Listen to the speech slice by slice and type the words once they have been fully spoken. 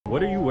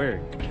What are you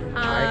wearing?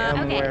 I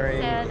am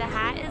wearing... So the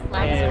hat is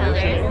light colors.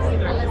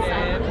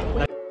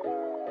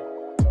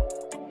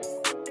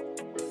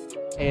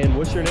 And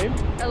what's your name?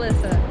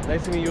 Alyssa.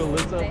 Nice to meet you,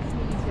 Alyssa. Nice to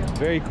meet you too.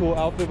 Very cool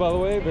outfit, by the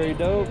way. Very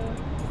dope.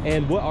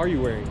 And what are you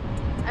wearing?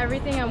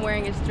 Everything I'm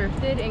wearing is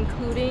thrifted,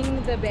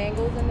 including the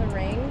bangles and the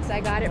rings.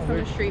 I got it from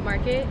the street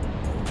market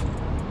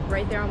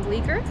right there on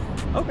Bleecker.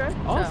 Okay,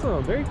 awesome.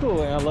 So. Very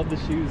cool. And I love the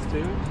shoes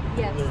too.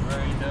 Yes. They're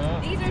very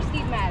dope. These are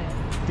Steve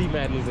Madden. Steve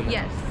Madden's in there.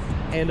 Yes.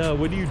 And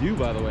what do you do,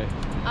 by the way?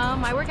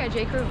 I work at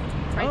J. Crew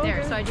right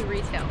there, so I do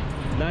retail.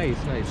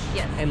 Nice, nice.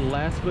 Yes. And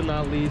last but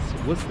not least,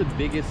 what's the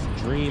biggest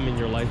dream in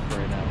your life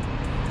right now?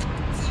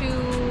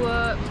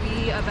 To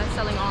be a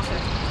best-selling author.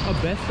 A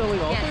best-selling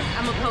author? Yes,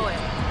 I'm a poet.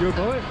 You're a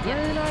poet? Yes.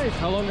 Very nice.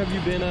 How long have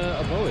you been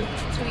a poet?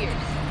 2 years.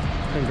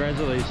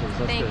 Congratulations.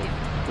 That's Thank good. you.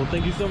 Well,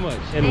 thank you so much.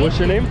 And what's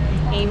your name?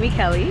 Amy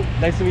Kelly.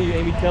 Nice to meet you,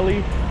 Amy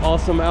Kelly.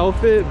 Awesome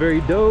outfit,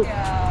 very dope.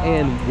 Yeah.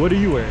 And what are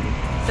you wearing?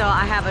 So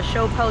I have a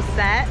show post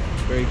set,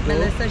 Very cool.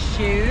 Melissa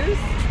shoes,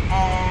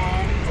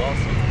 and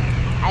Awesome.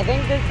 I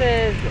think this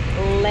is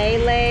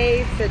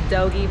Lele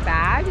Sadogi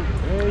bag.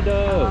 Very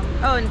dope.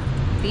 Oh,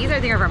 and these I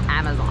think are from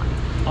Amazon.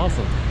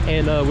 Awesome.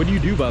 And what do you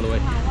do, by the way?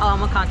 Oh,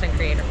 I'm a content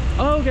creator.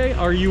 Oh, okay.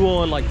 Are you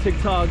on like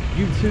TikTok,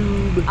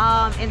 YouTube?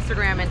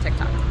 Instagram and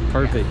TikTok.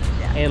 Perfect.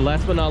 Yeah. And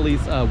last but not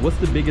least, what's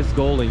the biggest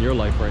goal in your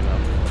life right now?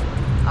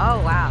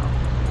 Oh, wow.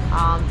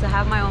 To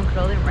have my own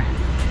clothing brand.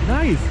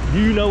 Nice. Do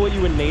you know what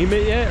you would name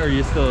it yet, or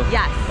you still?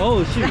 Yes.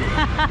 Oh shoot.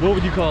 What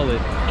would you call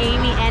it?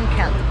 Amy and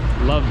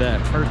Kelly. Love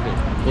that. Perfect.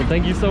 Well,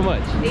 thank you so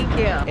much. Thank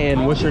you.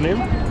 And what's your name?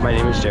 My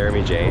name is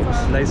Jeremy James.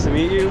 Nice to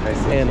meet you. Nice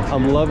to meet and you.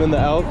 I'm loving the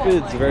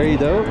outfit. It's very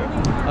dope.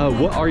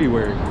 What are you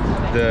wearing?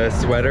 The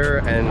sweater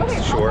and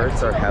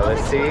shorts are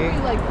Hellasy.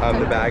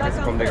 The bag is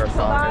Comme des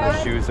Garçons, and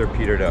the shoes are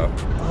Peter Doe.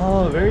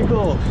 Oh, very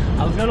cool.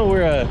 I was gonna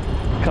wear a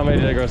Comme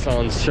des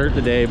Garçons shirt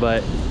today,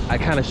 but I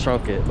kind of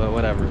shrunk it, but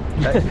whatever.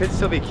 That could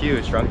still be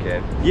cute,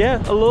 shrunken. Yeah,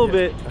 a little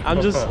bit.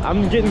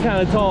 I'm getting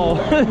kind of tall,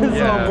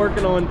 so I'm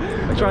working on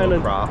like trying to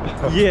crop.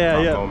 Yeah,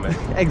 crop yeah, moment.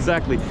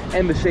 Exactly.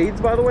 And the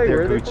shades, by the way,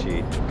 They're where are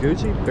Gucci. they?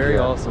 Gucci, very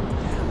awesome.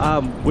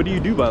 What do you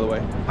do, by the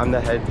way? I'm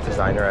the head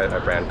designer at a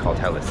brand called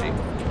Hellasy.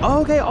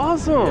 Oh, okay,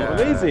 awesome, Yeah,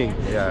 amazing.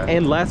 yeah.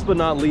 And last but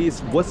not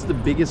least, what's the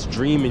biggest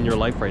dream in your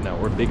life right now,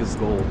 or biggest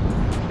goal?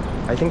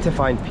 I think to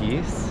find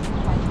peace.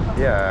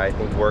 Yeah, I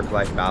think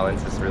work-life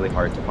balance is really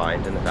hard to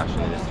find in the fashion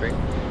industry.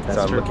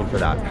 So I'm looking for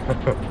that.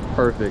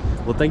 Perfect.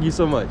 Well, thank you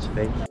so much.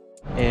 Thank you.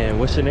 And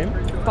what's your name?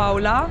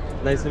 Paula.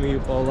 Nice to meet you,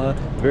 Paula.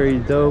 Very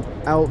dope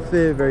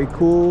outfit, very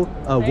cool.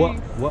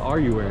 What are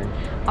you wearing?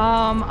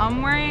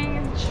 I'm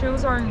wearing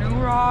shoes are New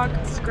Rock,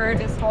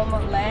 skirt is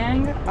Helmut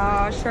Lang,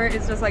 shirt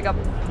is just like a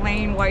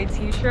plain white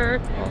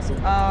t-shirt. Awesome.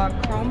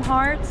 Chrome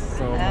hearts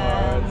Chrome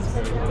and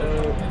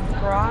hearts.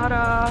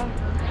 Prada,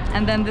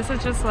 and then this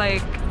is just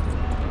like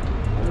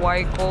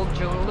white gold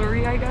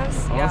jewelry, I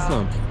guess.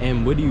 Awesome. Yeah.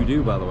 And what do you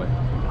do, by the way?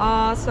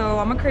 So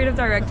I'm a creative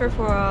director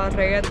for a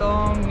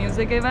reggaeton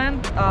music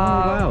event. Oh,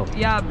 wow.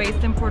 Yeah,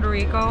 based in Puerto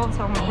Rico.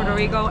 So I'm in Puerto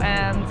Rico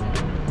and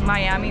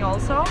Miami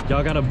also.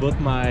 Y'all gotta book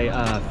my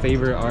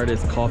favorite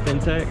artist, Coffin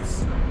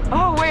Tex.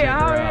 Oh wait,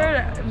 Check I her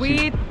haven't heard.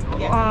 We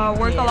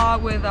work a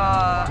lot with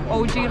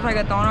OG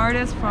reggaeton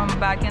artists from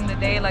back in the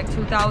day, like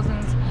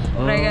 2000s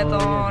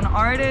reggaeton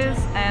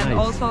artists, and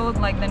also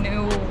like the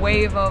new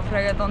wave of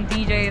reggaeton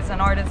DJs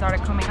and artists that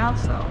are coming out.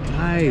 So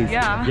nice.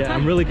 Yeah.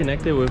 I'm really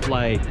connected with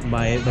like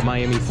the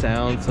Miami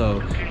sound.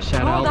 So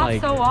shout out that's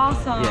like so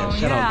awesome. Yeah,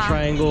 shout out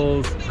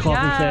Triangles,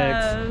 Coffin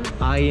Tex,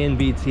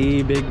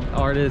 INBT, big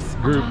artist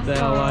group that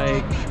I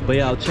like. But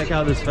yeah, I'll check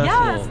out this festival.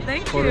 Yes,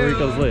 thank Puerto you.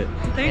 Rico's lit.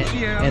 Thank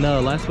you. And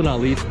last but not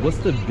least, what's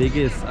the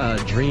biggest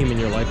dream in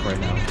your life right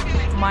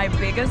now? My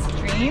biggest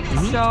dream?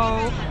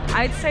 So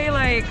I'd say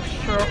like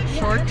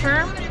short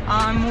term,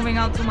 I'm moving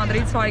out to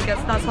Madrid, so I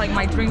guess that's like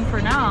my dream for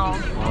now.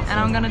 Awesome. And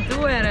I'm gonna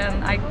do it,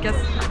 and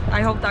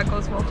I hope that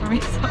goes well for me.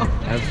 So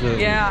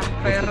Absolutely. yeah,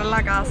 perder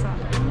la casa.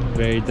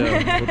 Very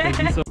dope. Well, thank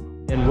you so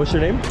much. And what's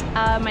your name?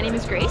 My name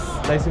is Grace.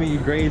 Nice to meet you,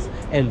 Grace.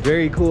 And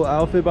very cool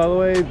outfit, by the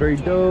way. Very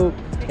dope.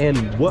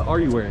 And what are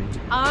you wearing?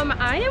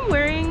 I am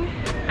wearing,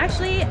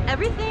 actually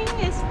everything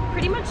is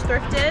pretty much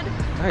thrifted.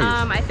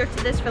 Nice. I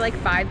thrifted this for like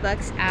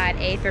 $5 at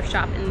a thrift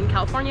shop in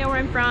California where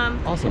I'm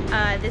from. Awesome.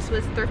 This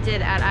was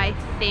thrifted at, I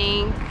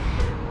think,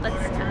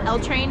 L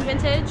Train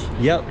Vintage.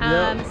 Yep.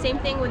 Same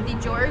thing with the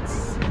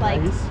jorts, like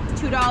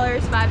Nice. $2,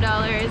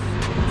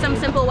 $5. Some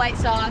simple white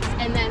socks,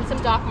 and then some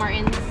Doc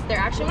Martens. They're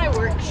actually my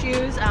work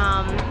shoes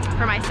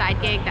for my side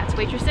gig. That's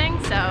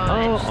waitressing. So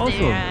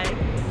awesome.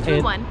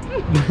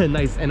 2-in-1.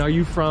 Nice. And are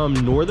you from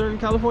Northern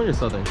California or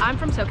Southern? I'm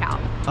from SoCal.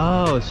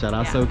 Oh, shout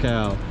out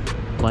SoCal.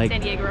 Like,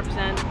 San Diego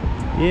represent.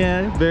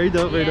 yeah, very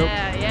dope, very dope.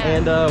 Yeah.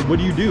 And what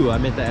do you do? I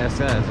meant to ask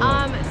that as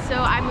well. So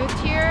I moved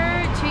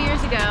here 2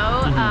 years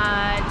ago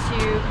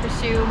to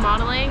pursue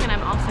modeling, and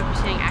I'm also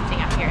pursuing acting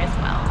out here as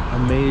well.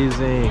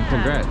 Amazing. Yeah.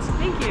 Congrats.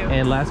 Thank you.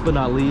 And last but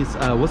not least,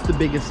 what's the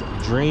biggest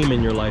dream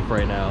in your life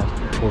right now,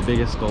 or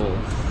biggest goal?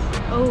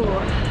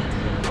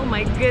 Oh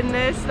my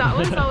goodness, that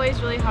one's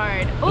always really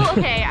hard. Oh,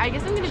 okay, I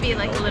guess I'm gonna be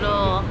like a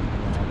little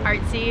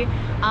artsy.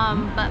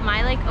 But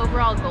my like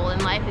overall goal in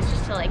life is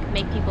just to like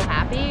make people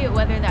happy,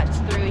 whether that's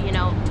through, you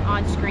know,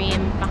 on screen,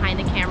 behind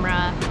the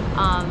camera,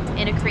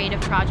 in a creative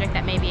project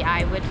that maybe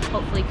I would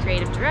hopefully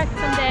creative direct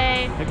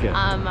someday. Okay.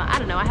 I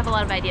don't know, I have a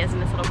lot of ideas in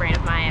this little brain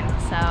of mine.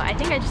 So I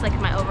think I just like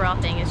my overall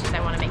thing is just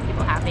I want to make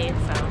people happy.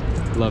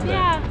 So Love that.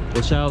 yeah.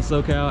 Well, shout out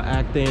SoCal,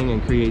 acting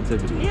and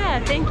creativity. Yeah,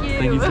 thank you.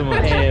 Thank you so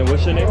much. And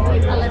what's your name?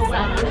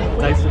 Alyssa.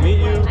 Nice to meet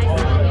you.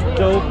 Nice to meet you.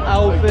 Dope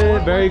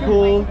outfit, very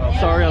cool.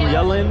 Sorry I'm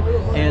yelling.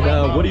 And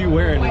what are you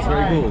wearing? It's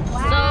very cool. So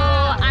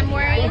I'm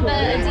wearing the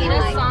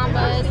Adidas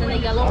Sambas and the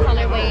yellow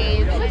color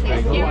wave.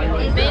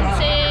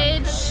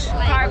 Vintage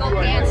cargo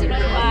pants and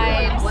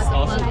vibes.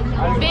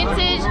 Awesome.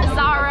 Vintage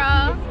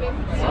Zara.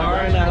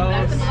 Zara in the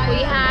house.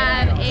 We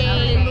have a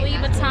Louis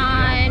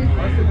Vuitton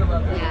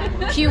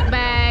cute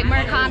bag,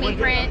 Murakami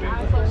print.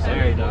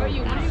 Very dope.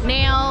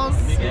 Nails,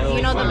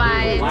 you know the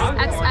vibes.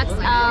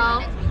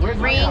 XXL.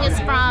 Ring is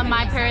from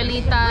my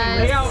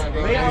Perlitas.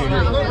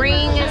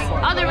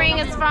 Other ring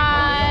is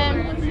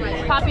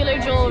from Popular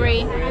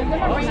Jewelry.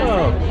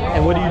 Awesome.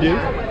 And what do you do?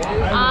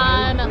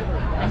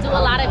 Do a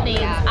lot of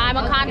things. I'm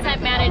a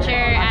content manager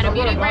at a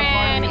beauty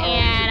brand,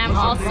 and I'm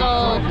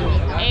also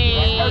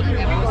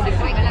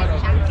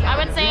I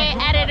would say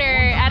editor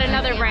at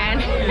another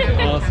brand.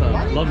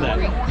 Awesome. Love that.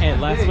 And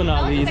last but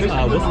not least,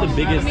 what's the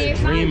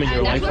biggest dream in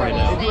your life right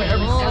now?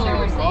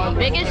 Oh,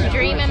 biggest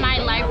dream in my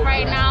life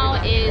right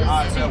now is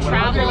to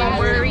travel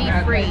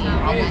worry-free.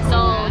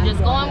 So just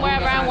going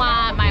wherever I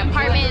want. My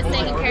apartment is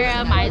taken care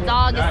of. My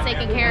dog is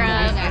taken care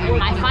of.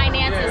 My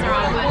finances are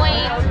on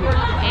point.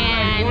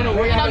 And, you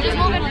know, just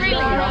moving freely.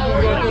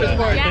 Yeah.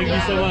 Thank you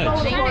so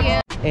much. Thank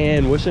you.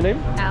 And what's your name?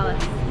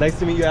 Alice. Nice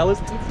to meet you, Alice.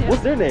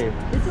 What's their name?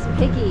 This is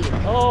Piggy.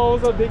 Oh,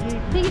 what's up, Piggy?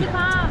 Piggy the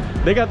mom.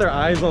 They got their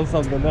eyes on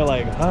something. They're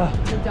like, ah.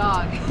 The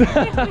dog.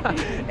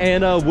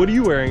 And what are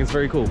you wearing? It's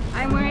very cool.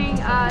 I'm wearing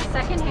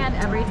secondhand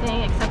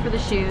everything except for the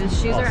shoes.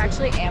 Shoes are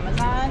actually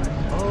Amazon.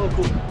 Oh,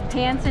 cool.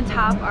 Pants and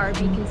top are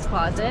Beacon's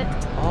Closet.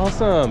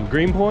 Awesome.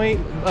 Greenpoint,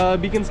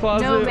 Beacon's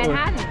Closet? No, or-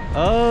 Manhattan.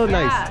 Oh,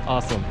 nice. Yeah.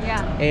 Awesome.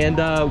 Yeah.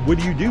 And what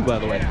do you do, by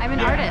the way? I'm an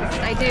artist.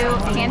 I do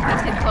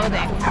hand-painted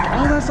clothing.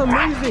 Oh, that's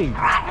amazing.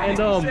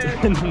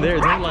 And they're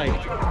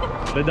like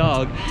the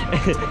dog.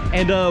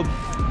 And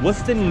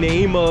what's the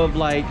name of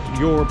like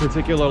your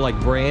particular like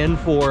brand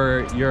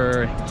for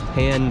your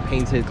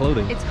hand-painted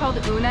clothing? It's called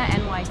Una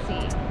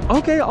NYC.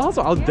 Okay,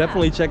 awesome. I'll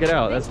definitely check it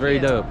out. That's very you.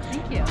 dope.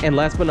 Thank you. And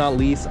last but not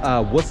least,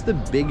 what's the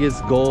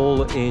biggest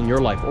goal in your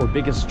life or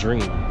biggest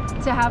dream?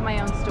 To have my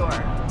own store.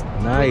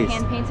 Nice.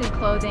 Hand-painted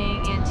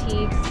clothing,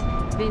 antiques,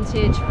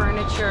 vintage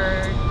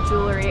furniture,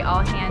 jewelry, all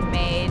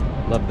handmade.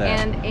 Love that.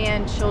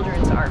 And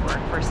children's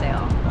artwork for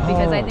sale.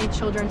 Because I Oh. think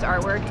children's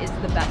artwork is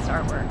the best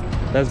artwork.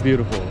 That's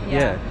beautiful.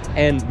 Yeah.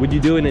 And would you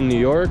do it in New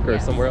York or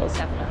Yes, somewhere else?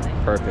 Definitely.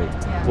 Perfect.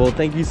 Yeah. Well,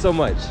 thank you so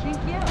much. Thank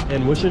you.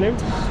 And what's your name?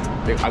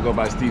 I go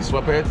by Steve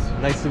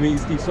Sweatpants. Nice to meet you,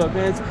 Steve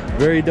Sweatpants.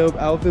 Very dope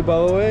outfit,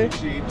 by the way.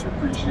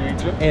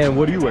 Appreciate you. And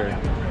what are you wearing?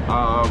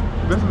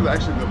 This is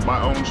actually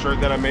my own shirt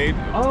that I made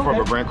from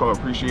a brand called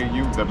Appreciate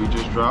You that we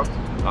just dropped.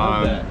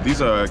 that.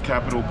 These are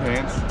Capital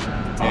pants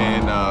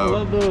and I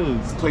love those.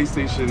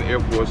 PlayStation Air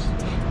Force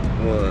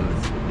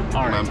Ones.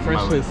 All right, My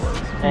freshness words.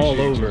 all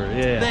Appreciate over. you.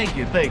 Yeah. Thank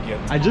you, thank you.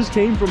 I just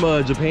came from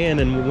Japan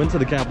and went to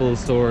the Capitol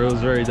store. It was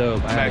very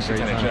dope. I I'm had a actually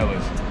great kind of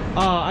time. jealous.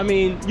 I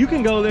mean, you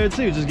can go there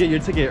too. Just get your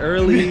ticket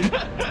early,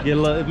 get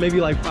maybe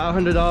like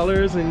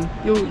 $500, and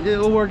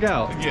it'll work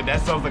out. Yeah,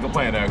 that sounds like a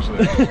plan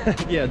actually.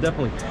 Yeah,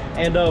 definitely.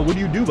 And what do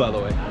you do, by the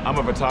way? I'm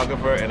a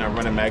photographer and I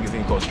run a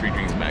magazine called Street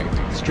Dreams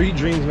Magazine. Street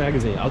Dreams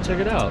Magazine. I'll check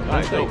it out.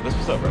 Alright, dope. That's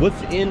what's up, bro.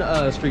 What's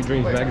in Street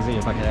Dreams Magazine,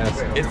 if I can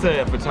ask? It's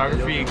a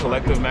photography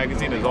collective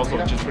magazine. It's also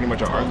just pretty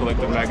much an art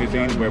collective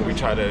magazine where we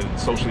try to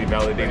socially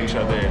validate each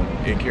other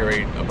and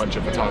curate a bunch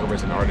of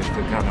photographers and artists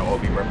to kind of all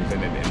be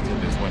represented into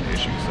this one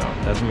issue. So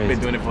That's amazing. Been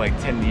doing it for like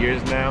 10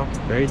 years now,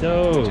 Very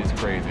dope. which is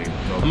crazy.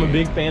 So I'm a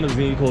big fan of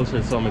zine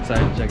culture, so I'm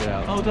excited to check it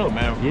out. Oh, dope,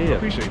 man. Yeah. I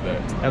appreciate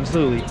that.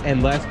 Absolutely.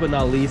 And last but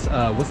not least,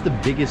 what's the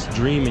biggest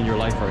dream in your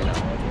life right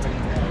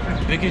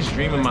now? Biggest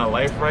dream in my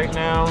life right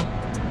now?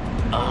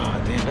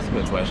 Damn, that's a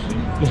good question.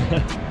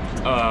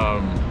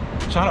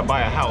 Trying to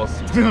buy a house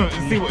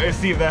and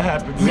see if that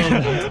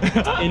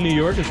happens. In New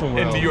York or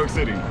somewhere In else? New York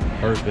City.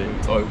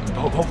 Perfect.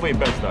 Hopefully in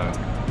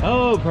Bed-Stuy.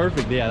 Oh,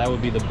 perfect. Yeah, that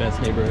would be the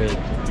best neighborhood.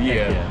 Heck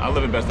Yeah, I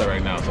live in Bed-Stuy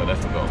right now, so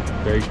that's the goal.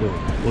 Very cool.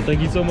 Well, thank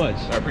you so much.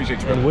 I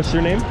appreciate you, And brother. what's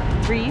your name?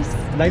 Reese.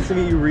 Nice to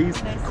meet you,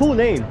 Reese. Cool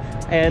name.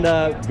 And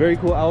very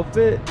cool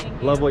outfit.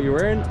 Love what you're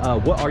wearing.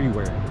 What are you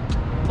wearing?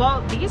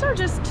 Well, these are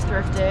just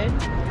thrifted,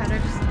 kind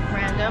of just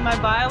random.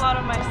 I buy a lot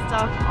of my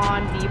stuff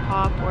on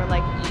Depop or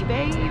like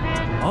eBay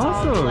even.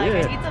 Awesome, So like,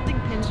 yeah. I need something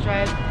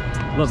pinstripe.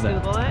 Love just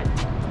that. Google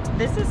it.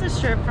 This is a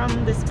shirt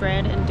from this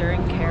brand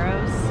Enduring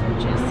Caros,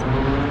 which is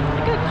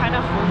like a kind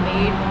of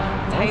homemade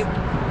type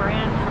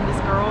brand from this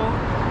girl,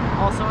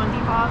 also on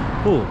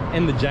Depop. Cool.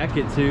 And the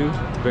jacket too.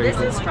 Very This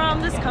cool. is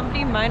from this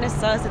company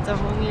Minus Us. It's a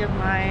homie of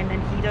mine,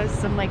 and he does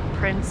some like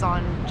prints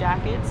on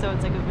jackets. So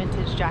it's like a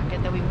vintage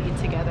jacket that we made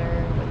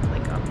together with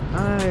like a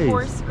Nice.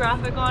 horse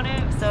graphic on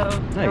it, so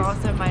they're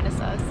also minus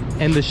us.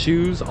 And the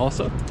shoes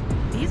also?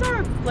 These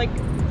are like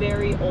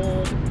very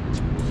old,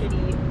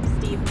 shitty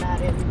Steve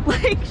Madden.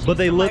 Like, but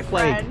they look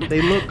like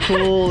they look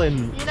cool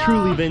and you know,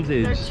 truly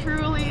vintage. They're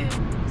truly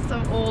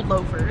some old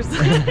loafers.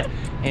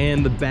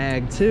 And the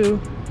bag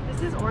too.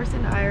 This is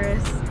Orson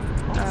Iris.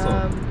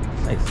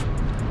 Awesome. Nice.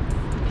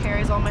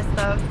 Carries all my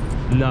stuff.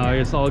 No,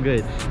 it's all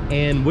good.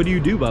 And what do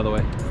you do, by the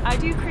way? I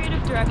do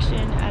creative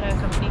direction at a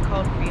company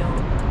called Real.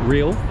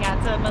 Real? Yeah,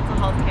 it's a mental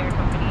health care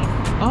company.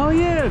 Oh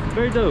yeah,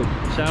 very dope.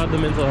 Shout out to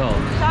mental health.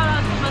 Shout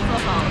out to mental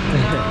health,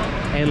 you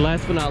know? And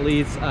last but not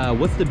least,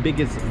 what's the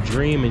biggest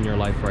dream in your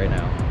life right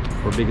now?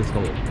 Or biggest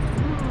goal?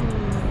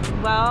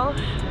 Well,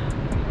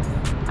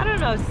 I don't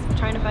know,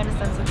 trying to find a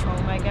sense of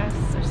home, I guess,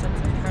 or sense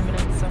of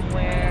permanence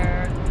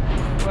somewhere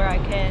where I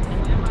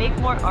can make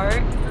more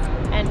art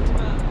and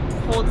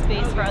hold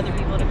space for other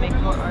people to make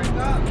more art.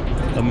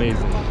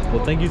 Amazing.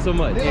 Well, thank you so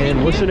much.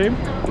 And what's your name?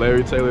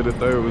 Larry Taylor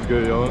III. Was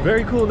good, y'all.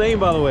 Very cool name,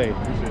 by the way.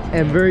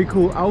 And very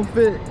cool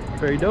outfit.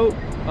 Very dope.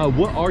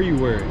 What are you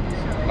wearing?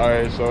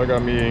 Alright, so I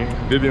got me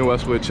Vivian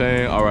Westwood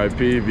chain,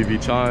 RIP,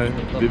 VV Chime,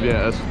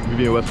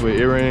 Vivian Westwood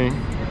earring,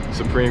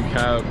 Supreme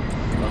cap,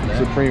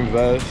 Supreme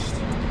vest.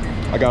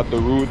 I got the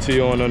Rude tee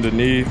on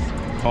underneath,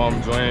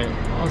 palm joint.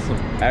 Awesome.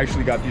 I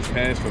actually got these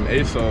pants from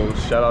ASOS,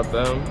 shout out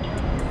them.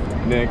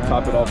 And then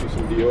top it off with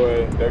some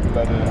Dior, Dirk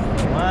Leather.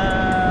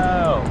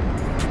 Wow.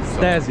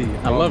 Snazzy,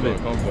 I love it.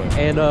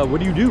 And what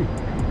do you do?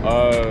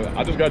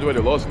 I just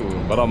graduated law school,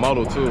 but I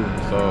model too.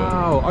 So.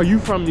 Wow. Are you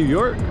from New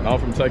York? I'm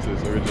from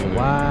Texas originally.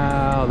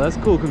 Wow, that's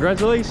cool.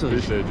 Congratulations.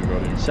 Appreciate you,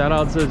 buddy. Shout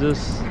out to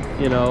just,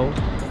 you know,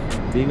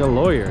 being a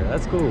lawyer.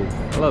 That's cool.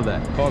 I love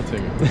that.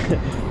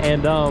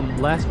 And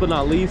last but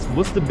not least,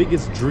 what's the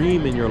biggest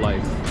dream in your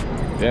life?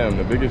 Damn,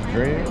 the biggest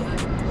dream?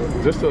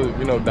 Just to,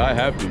 you know, die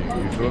happy,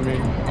 you feel me?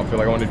 I feel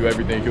like I want to do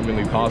everything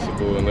humanly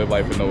possible and live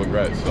life with no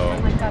regrets, so.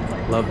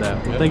 Love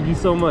that. Well, thank you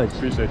so much.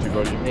 Appreciate you,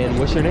 buddy. And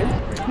what's your name?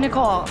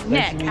 Nicole.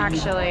 Nice Nick,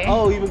 actually.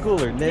 Oh, even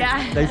cooler. Nick.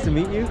 Yeah. Nice to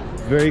meet you.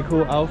 Very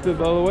cool outfit,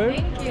 by the way.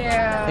 Thank you.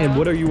 And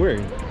what are you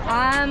wearing?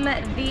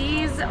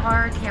 These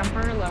are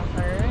camper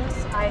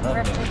loafers. I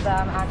thrifted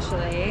them,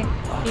 actually.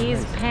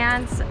 These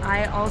pants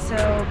I also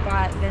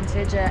got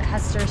vintage at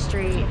Hester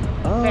Street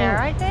Fair,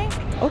 I think.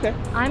 Okay.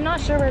 I'm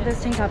not sure where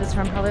this tank top is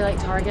from, probably like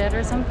Target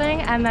or something.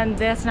 And then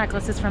this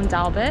necklace is from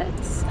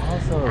Dalbits.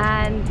 Awesome.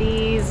 And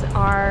these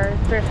are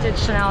thrifted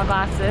Chanel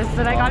glasses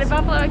that I got at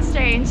Buffalo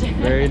Exchange.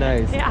 Very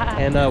nice. Yeah.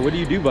 And what do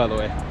you do, by the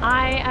way?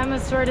 I am a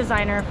store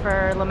designer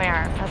for La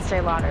Mer,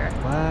 Estee Lauder.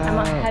 Wow.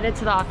 I'm headed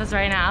to the office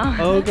right now.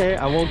 Okay,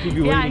 I won't keep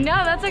you waiting. Yeah,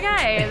 no, that's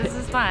okay. This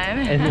is fun.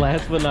 And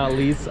last but not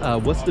least,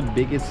 what's the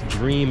biggest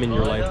dream in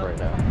your life right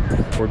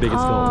now? Or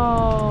biggest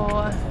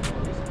goal?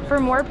 For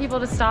more people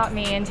to stop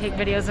me and take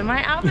videos of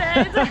my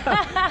outfits.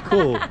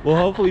 Cool. Well,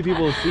 hopefully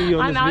people will see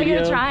you on this video. I'm out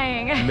here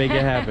trying. Make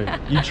it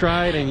happen. You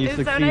tried and you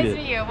succeeded. It's so nice to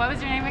meet you. What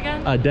was your name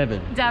again?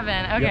 Devin.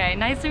 Devin. Okay, Yep.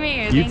 nice to meet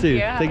you. You Thank too. you.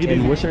 Thank you.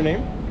 And what's your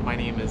name? My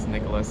name is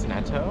Nicholas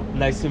Neto.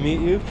 Nice to meet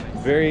you.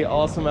 Very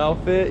awesome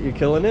outfit. You're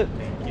killing it.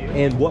 Thank you.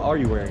 And what are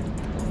you wearing?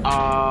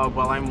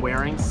 Well, I'm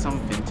wearing some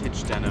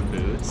vintage denim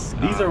boots.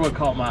 These are what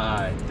caught my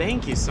eye.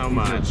 Thank you so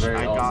much.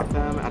 I got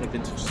them at a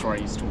vintage store I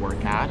used to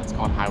work at. It's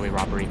called Highway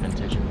Robbery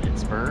Vintage in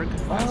Pittsburgh,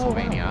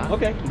 Pennsylvania. Wow.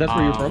 Okay, that's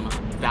where you're from?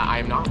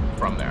 I'm not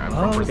from there. I'm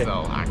from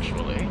Brazil,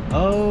 actually.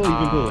 Oh,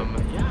 even cooler.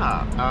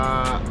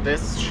 Yeah.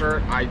 This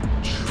shirt I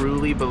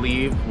truly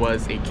believe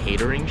was a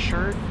catering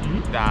shirt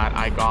that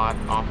I got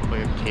off of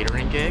a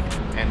catering gig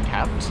and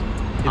kept.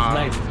 It's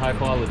nice, it's high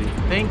quality.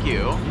 Thank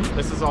you.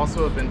 This is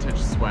also a vintage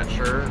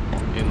sweatshirt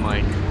in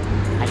like,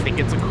 I think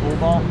it's a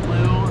cobalt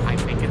blue, I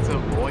think it's a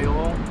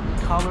royal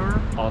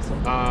color.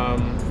 Awesome.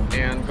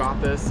 And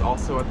got this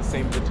also at the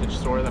same vintage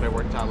store that I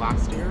worked at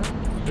last year.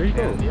 Very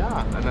cool.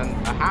 Yeah, and then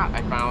a hat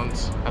I found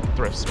at the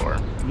thrift store.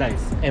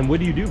 Nice. And what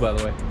do you do, by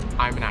the way?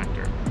 I'm an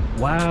actor.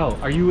 Wow.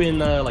 Are you in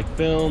like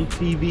film,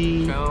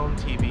 TV? Film,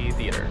 TV,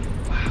 theater.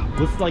 Wow.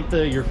 What's like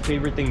your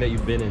favorite thing that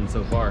you've been in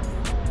so far?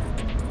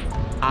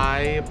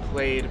 I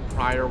played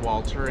Prior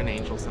Walter in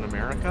Angels in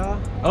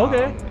America.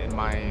 Okay. In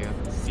my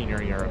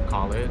senior year of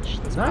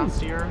college this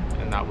past year,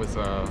 and that was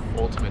a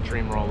ultimate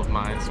dream role of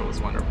mine, so it was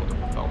wonderful to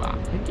fulfill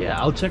that. Yeah,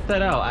 I'll check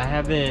that out. I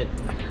haven't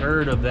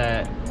heard of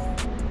that.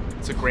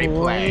 It's a great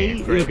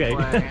play. Great okay.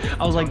 play.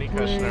 I was Tony like,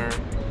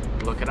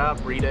 Kushner. Look it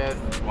up, read it.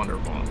 It's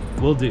wonderful.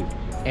 Will do.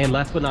 And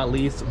last but not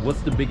least,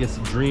 what's the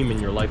biggest dream in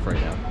your life right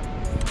now?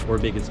 Or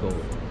biggest goal?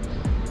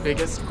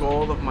 Biggest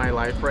goal of my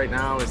life right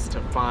now is to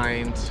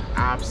find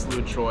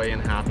absolute joy and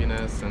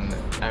happiness in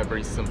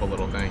every simple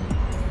little thing.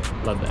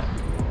 Love that.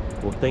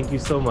 Well, thank you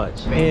so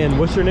much. And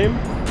what's your name?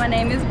 My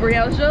name is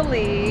Brielle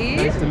Jolie.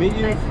 Nice to meet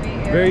you. Nice to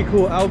meet you. Very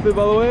cool outfit,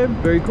 by the way.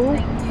 Very cool.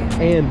 Thank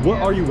you. And what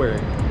are you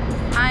wearing?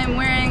 I'm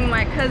wearing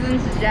my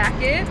cousin's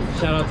jacket.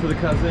 Shout out to the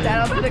cousin.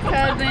 Shout out to the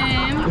cousin.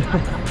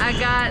 I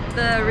got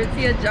the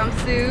Ritzia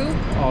jumpsuit.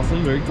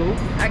 Awesome, very cool.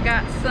 I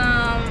got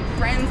some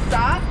friend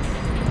socks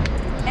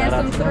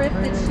and some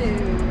thrifted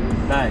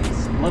shoes.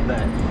 Nice, love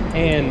that.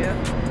 And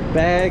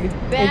bag,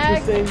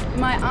 interesting.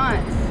 My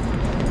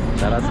aunt's.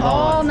 Shout out to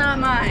all not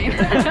mine.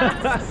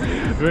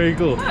 Very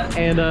cool.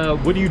 And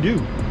what do you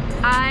do?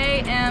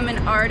 I am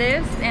an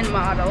artist and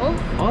model.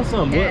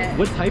 Awesome. Yeah.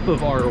 What type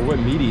of art or what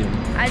medium?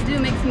 I do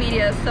mixed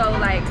media, so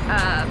like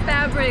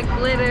fabric,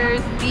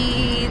 glitters,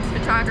 beads,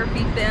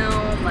 photography,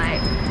 film,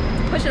 like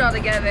push it all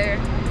together.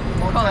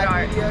 Call it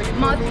art.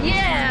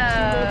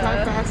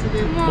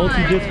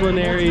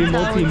 Multidisciplinary,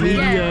 multimedia.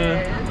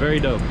 Yes. Very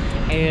dope.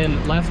 And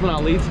last but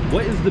not least,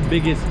 what is the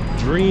biggest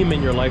dream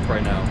in your life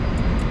right now?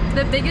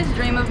 The biggest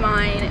dream of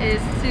mine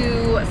is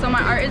so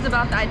my art is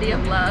about the idea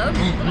of love,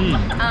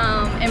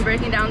 and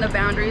breaking down the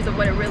boundaries of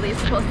what it really is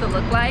supposed to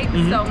look like.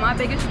 So my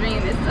biggest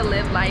dream is to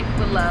live life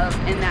with love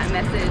and that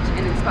message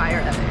and inspire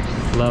others.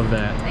 Love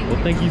that.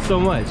 Thank you so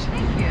much.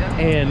 Thank you.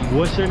 And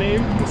what's your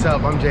name? What's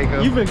up? I'm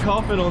Jacob. You've been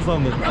coughing on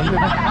something.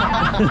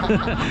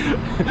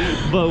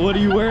 But what are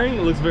you wearing?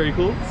 It looks very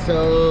cool.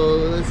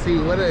 So let's see,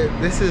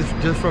 this is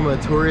just from a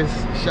tourist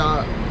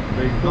shop.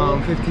 Very cool.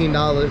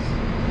 $15.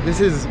 This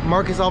is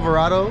Marcus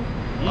Alvarado.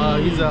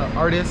 He's an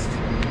artist.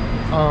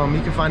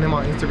 You can find him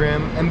on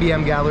Instagram,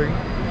 MBM Gallery.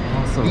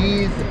 Awesome.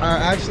 These are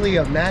actually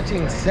a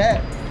matching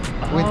set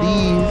with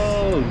these.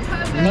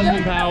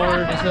 Lee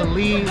Power. It's a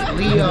Lee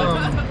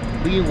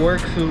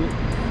work suit.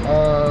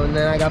 And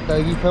then I got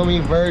the, you feel me,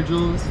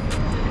 Virgil's.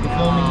 You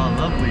feel me?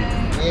 Lovely.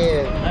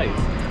 Yeah. Nice.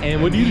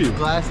 And what do you do?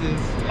 Glasses.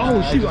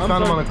 Oh shoot, I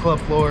found them on a club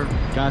floor.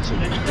 Gotcha.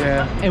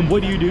 Yeah. And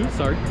what do you do?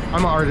 Sorry.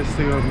 I'm an artist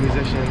too, a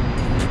musician.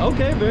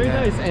 Okay, very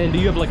nice. And do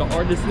you have like an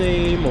artist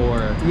name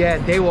or? Yeah,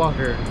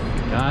 Daywalker.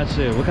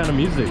 Gotcha. What kind of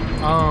music?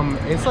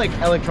 It's like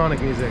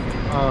electronic music.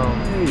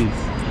 Nice.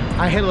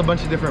 I hit a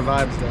bunch of different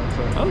vibes though.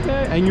 So.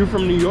 Okay. And you're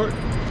from New York?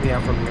 Yeah,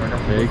 I'm from New York.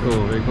 Very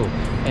cool, very cool.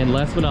 And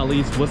last but not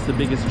least, what's the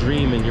biggest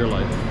dream in your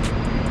life?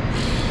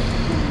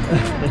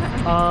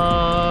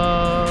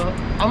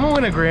 I'm gonna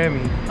win a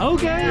Grammy.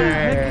 Okay.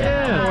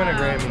 Yeah. I'm gonna win a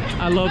Grammy.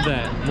 I love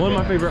that. One of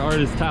my favorite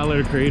artists,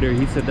 Tyler the Creator,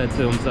 he said that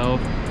to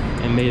himself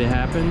and made it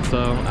happen.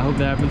 So I hope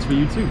that happens for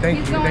you too. Thank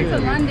He's you. going Thank to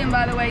you. London,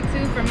 by the way,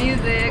 too, for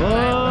music.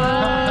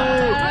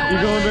 Oh,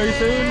 you're going very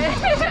soon?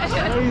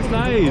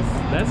 Nice.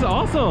 That's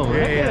awesome.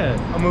 Yeah.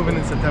 I'm moving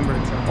in September.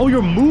 So. Oh,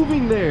 you're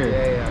moving there?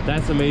 Yeah.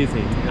 That's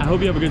amazing. I hope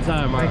you have a good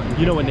time.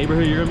 You know what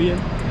neighborhood you're gonna be in?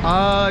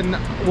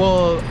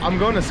 Well, I'm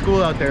going to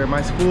school out there.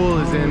 My school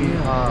is in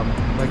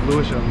like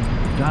Lewisham.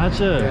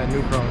 Gotcha. Yeah,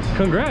 New Cross.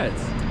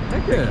 Congrats.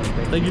 Heck yeah.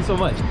 Thank you so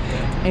much.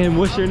 And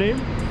what's your name?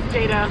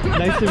 Jada.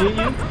 Nice to meet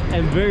you.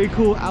 And very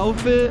cool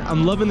outfit.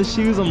 I'm loving the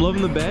shoes. I'm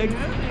loving the bag.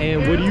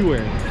 And what are you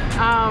wearing?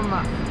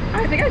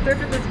 I think I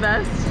thrifted this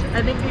vest.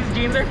 I think these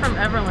jeans are from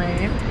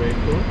Everlane. Very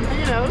cool.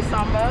 You know,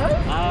 Samba.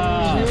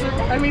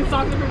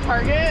 Socks are from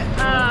Target.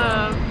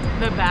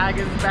 The bag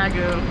is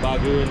Bagoo.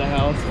 Bagoo in the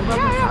house.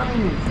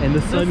 Yeah. And the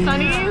sunnies? The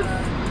sunnies?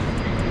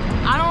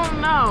 I don't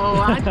know.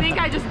 I think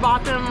I just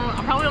bought them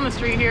probably on the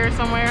street here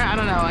somewhere. I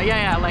don't know.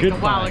 Yeah, like Good a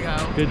while find. ago.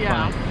 Good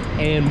yeah. find.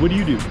 And what do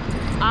you do?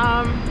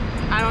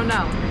 I don't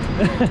know.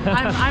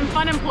 I'm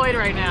fun employed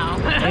right now.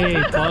 Hey,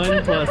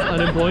 fun plus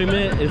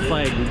unemployment, it's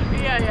like,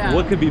 yeah.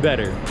 What could be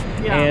better?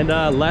 Yeah. And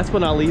last but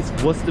not least,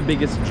 what's the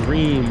biggest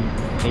dream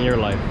in your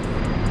life?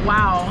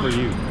 Wow. For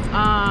you?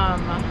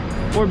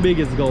 Or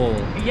biggest goal?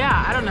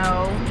 Yeah, I don't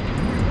know.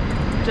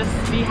 Just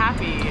be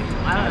happy.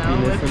 I don't know.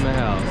 Happiness in the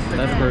house.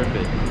 That's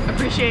perfect.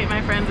 Appreciate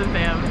my friends and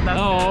fam.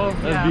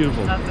 That's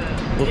beautiful. That's it.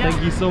 Well,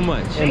 thank you so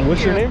much. And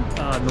what's your name?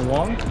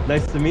 Nawang.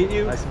 Nice to meet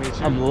you. Nice to meet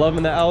you. I'm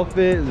loving the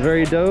outfit. It's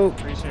very dope.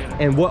 Appreciate it.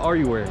 And what are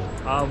you wearing?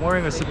 I'm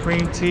wearing a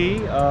Supreme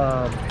tee.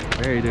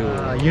 Very dope.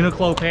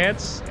 Uniqlo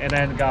pants, and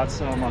then got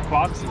some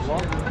Crocs as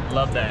well.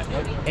 Love that.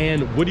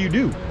 And what do you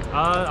do?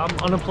 I'm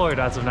unemployed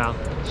as of now.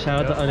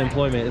 Shout out to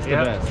unemployment. It's the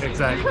best.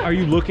 Exactly. Are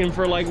you looking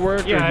for like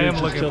work? Yeah, or I just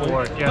am looking chilling? for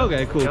work. Yeah.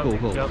 Okay, cool.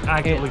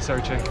 Actively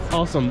searching.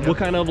 Awesome. What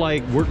kind of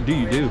like work do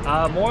you do?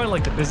 More in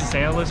like the business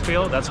analyst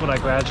field. That's what I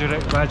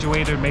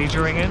graduated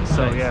majoring in.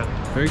 So Nice. yeah.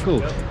 Very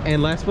cool.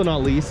 And last but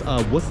not least,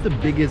 what's the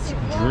biggest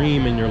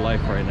dream in your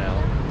life right now?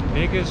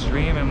 Biggest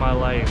dream in my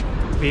life.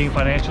 Being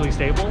financially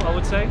stable, I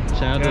would say.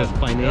 Shout out to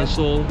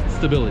financial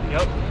stability.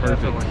 Yep.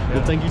 Perfect. Definitely.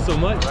 Well, thank you so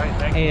much. All right,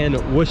 thank you. And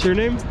what's your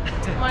name?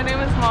 My name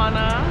is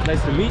Mana.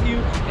 Nice to meet you.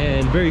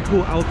 And very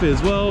cool outfit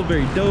as well.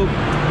 Very dope.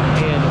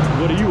 And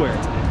what are you wearing?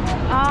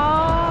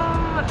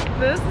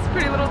 This is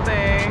Pretty Little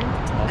Thing.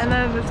 And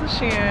then this is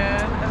Shein.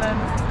 And then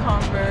this is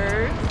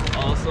Converse.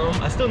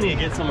 Awesome. I still need to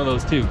get some of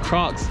those too.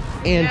 Crocs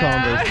and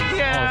Converse.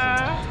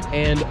 Yeah. Awesome.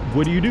 And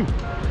what do you do?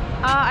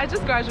 I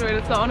just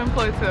graduated, so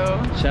unemployed too.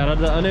 Shout out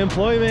to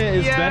unemployment.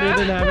 It's Yeah. better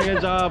than having a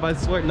job. I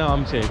swear. No,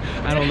 I'm kidding.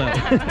 I don't know.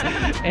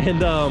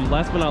 And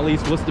last but not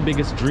least, what's the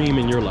biggest dream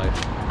in your life?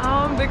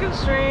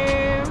 Biggest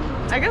dream,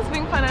 I guess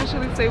being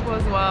financially stable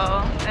as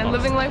well and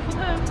living life with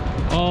him.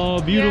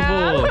 Oh, beautiful.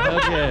 Yeah.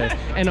 Okay.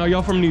 And are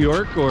y'all from New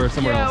York or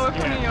somewhere else? Yeah,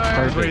 we're from New York.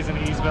 I was raised in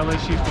East Village.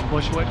 She's from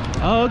Bushwick.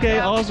 Oh, okay,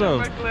 Yeah, awesome.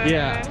 Bushwick.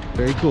 Yeah,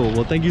 very cool.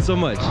 Well, thank you so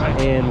much.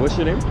 And what's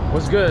your name?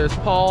 What's good? It's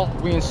Paul.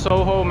 We in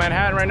Soho,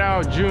 Manhattan right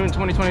now, June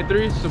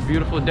 2023. It's a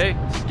beautiful day.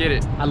 Let's get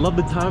it. I love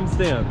the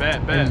timestamp.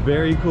 Bet. And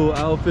very cool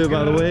outfit,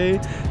 by the way.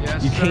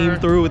 Yes, you sir. came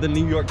through with the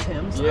New York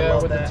Timbs. I Yeah,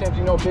 love with that. the Timbs,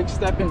 you know, big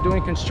step in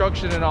doing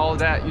construction and all of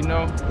that, you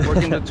know,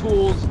 working the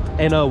tools.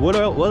 And what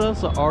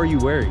else are you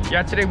wearing?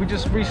 Yeah, today we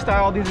just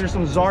freestyle. These are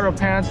some Zara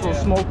pants, little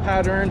smoke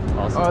pattern.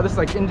 Awesome. This is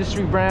like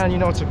industry brand, you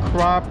know, it's a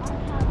crop.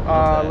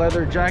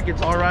 Leather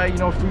jacket's all right, you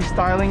know,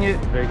 freestyling it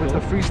with the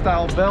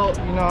freestyle belt,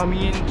 you know what I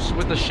mean, just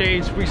with the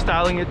shades,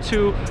 freestyling it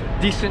too.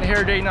 Decent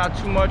hair day, not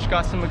too much.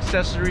 Got some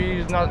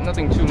accessories,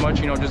 nothing too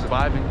much, you know, just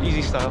vibing,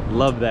 easy style.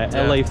 Love that.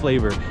 Yeah. LA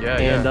flavor. Yeah,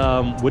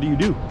 and what do you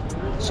do?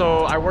 So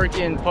I work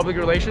in public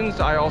relations.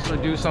 I also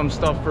do some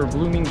stuff for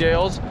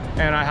Bloomingdale's,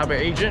 and I have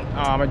an agent.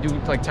 I do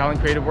like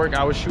talent creative work.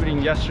 I was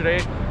shooting yesterday.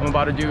 I'm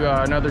about to do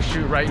another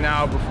shoot right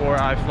now before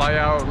I fly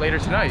out later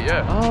tonight.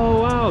 Yeah.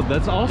 Oh wow,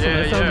 that's awesome.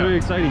 Yeah, that sounds very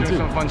exciting Doing too.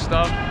 some fun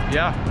stuff.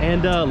 Yeah.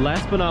 And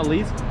last but not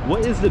least,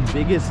 what is the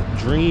biggest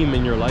dream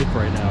in your life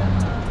right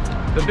now?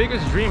 The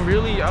biggest dream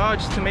really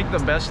just to make the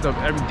best of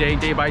every day,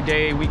 day by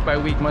day, week by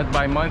week, month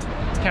by month.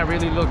 Can't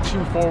really look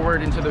too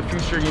forward into the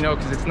future, you know,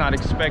 because it's not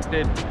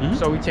expected.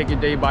 So we take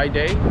it day by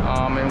day,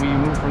 and we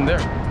move from there.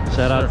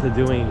 Shout out to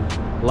doing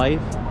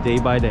life day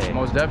by day.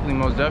 Most definitely,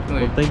 most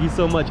definitely. Well, thank you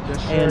so much. Yes,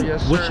 sir, And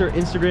yes, what's sir. your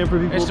Instagram for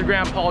people?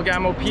 Instagram, Paul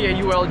Gamo,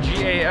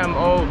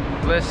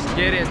 Paulgamo. Let's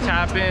get it,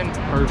 tap in.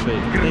 Perfect.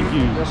 Thank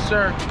you. Yes,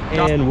 sir.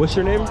 And what's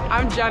your name?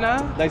 I'm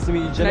Jenna. Nice to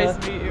meet you, Jenna. Nice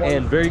to meet you.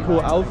 And very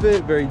cool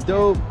outfit, very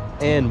dope.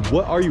 And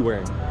what are you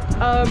wearing?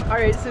 All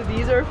right, so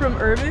these are from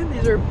Urban.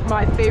 These are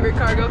my favorite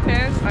cargo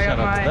pants. I got Shout out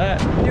to my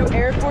that. new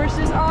Air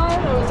Forces on.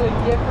 It was a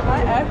gift from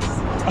my ex.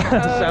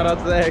 Shout out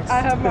to the ex. I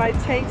have my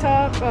tank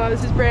top.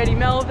 This is Brandy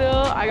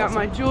Melville. I got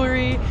my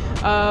jewelry.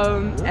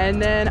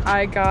 And then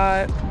I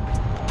got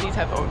these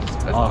headphones.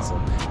 That's Awesome.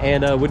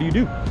 And what do you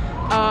do?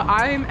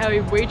 I'm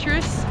a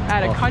waitress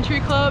at a country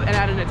club and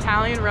at an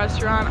Italian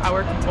restaurant. I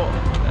work in both.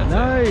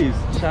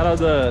 Nice. Shout out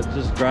to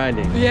just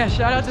grinding. Yeah,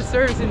 shout out to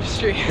service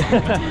industry.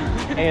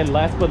 And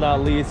last but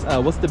not least,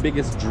 what's the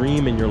biggest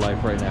dream in your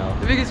life right now?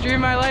 The biggest dream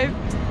in my life,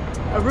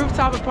 a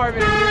rooftop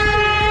apartment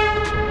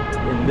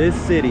In this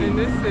city. In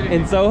this city.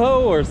 In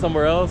Soho or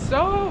somewhere else?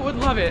 So would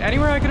love it.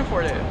 Anywhere I can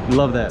afford it.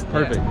 Love that.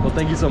 Perfect. Well,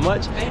 thank you so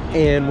much.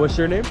 And what's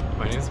your name?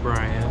 My name's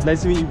Brian.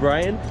 Nice to meet you,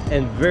 Brian.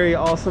 And very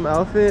awesome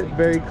outfit.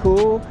 Very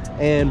cool.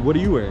 And what are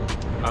you wearing?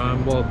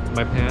 Well,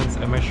 my pants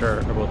and my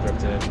shirt are both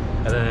thrifted.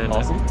 And then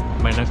Awesome.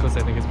 my necklace,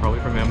 I think, is probably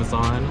from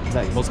Amazon.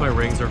 Nice. Most of my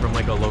rings are from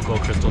like a local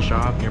crystal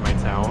shop near my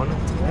town.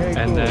 Very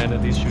and cool.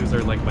 then these shoes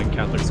are like my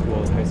Catholic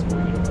school, high school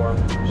uniform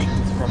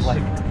shoes from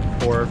like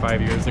 4 or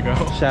 5 years ago.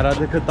 Shout out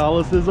to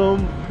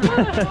Catholicism.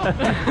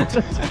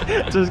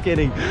 just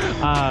kidding.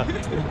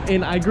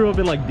 And I grew up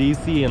in like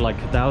DC, and like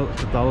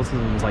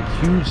Catholicism was like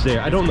huge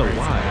there. I don't know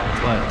why,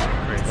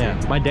 but yeah,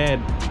 my dad,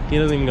 he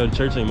doesn't even go to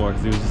church anymore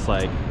because he was just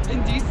like,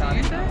 In DC,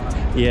 you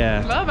said?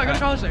 yeah. Love, I go to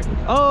college there.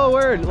 Oh,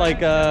 word. Like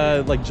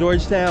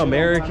Georgetown,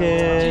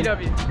 American.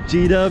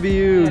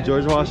 GW,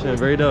 George Washington.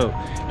 Very dope.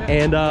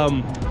 And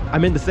I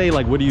meant to say,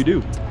 like, what do you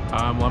do?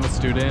 Well, I'm a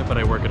student, but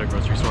I work at a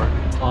grocery store.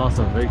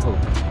 Awesome, very cool.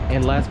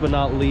 And last but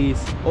not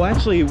least, oh,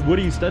 actually, what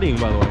are you studying,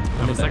 by the way?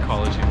 I'm a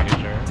psychology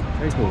major.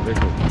 Very cool, very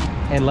cool.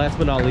 And last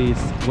but not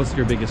least, what's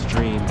your biggest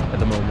dream at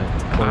the moment?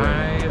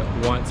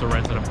 I want to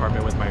rent an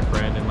apartment with my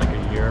friend in like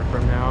a year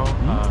from now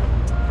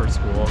for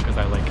school because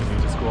I like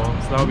commuting to school.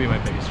 So that would be my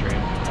biggest dream.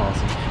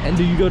 Awesome. And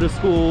do you go to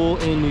school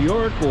in New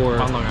York or?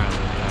 On Long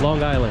Island. Yeah.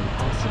 Long Island.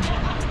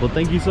 Awesome. Well,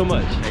 thank you so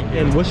much. Thank you.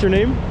 And what's your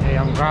name? Hey,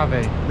 I'm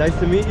Grave. Nice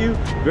to meet you.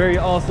 Very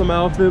awesome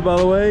outfit, by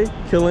the way.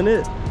 Killing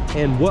it.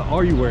 And what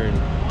are you wearing?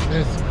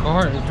 It's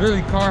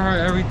really Carhartt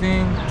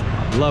everything.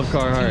 Love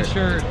Carhartt.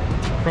 T-shirt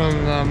from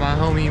my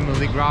homie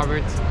Malik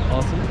Roberts.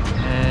 Awesome.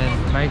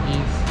 And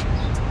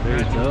Nikes.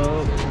 Very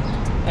dope.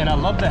 And I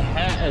love the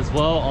hat as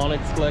well,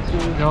 Onyx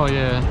Collective. Oh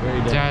yeah, very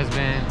dope. Jazz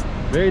band.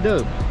 Very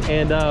dope.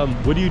 And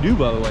what do you do,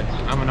 by the way?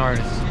 I'm an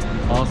artist.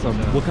 Awesome.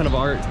 What kind of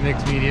art?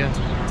 Mixed media.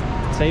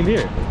 Same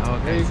here.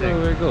 Okay, very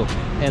cool, very cool.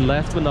 And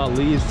last but not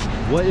least,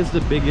 what is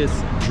the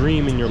biggest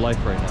dream in your life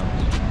right now?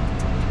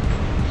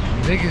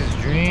 Biggest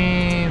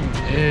dream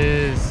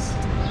is,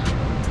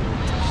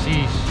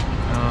 sheesh.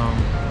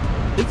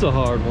 It's a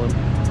hard one.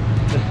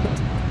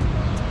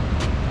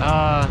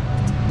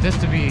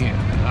 Just to be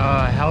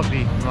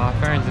healthy. My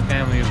friends and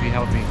family will be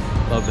healthy.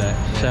 Love that.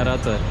 Yeah. Shout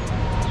out to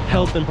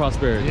health and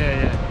prosperity.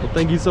 Yeah. Well,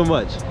 thank you so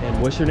much.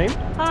 And what's your name?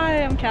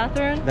 Hi, I'm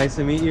Catherine. Nice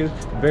to meet you.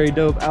 Very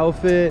dope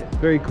outfit.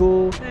 Very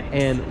cool. Thanks.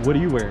 And what are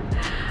you wearing?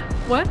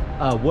 What?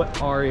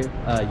 What are you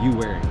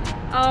wearing?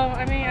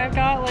 I mean, I've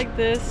got like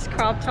this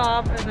crop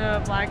top and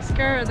a black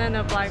skirt and then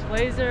a black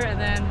blazer, and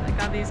then I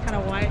got these kind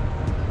of white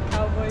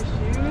cowboy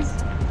shoes.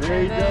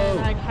 Very and then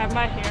dope. I have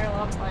my hair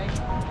up like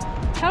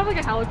kind of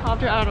like a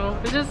helicopter. I don't know.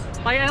 It's just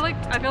like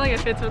I feel like it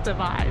fits with the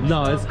vibe.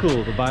 No, it's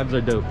cool. The vibes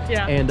are dope.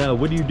 Yeah. And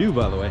what do you do,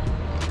 by the way?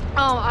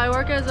 I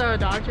work as a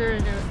doctor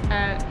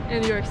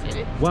in New York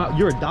City. Wow,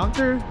 you're a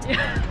doctor?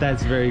 Yeah.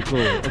 That's very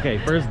cool. Okay,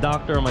 first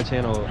doctor on my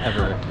channel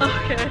ever.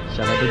 Okay.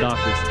 Shout out to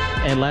doctors.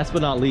 And last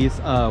but not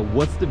least,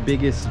 what's the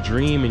biggest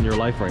dream in your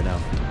life right now?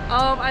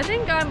 I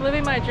think I'm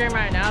living my dream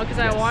right now because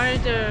I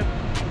wanted to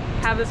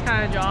have this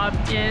kind of job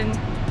in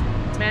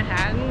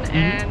Manhattan,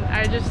 and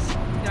I just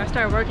I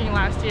started working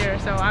last year,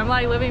 so I'm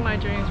like living my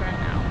dreams right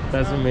now.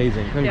 That's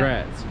amazing.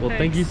 Congrats. Yeah. Well, Thanks.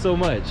 thank you so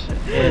much.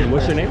 And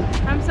what's your name?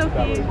 I'm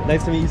Sophie.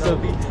 Nice to meet you,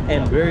 Sophie.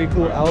 And very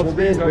cool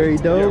outfit, very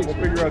dope.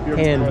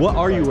 And what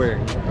are you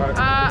wearing?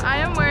 I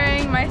am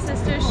wearing my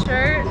sister's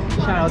shirt.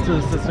 Shout out to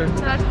the sister.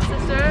 Shout out to the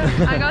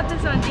sister. I got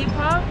this on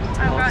Depop.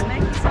 I've got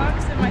Nike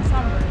socks and my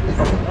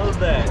Sunburst. Love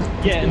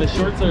that. Yeah, and the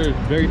shorts are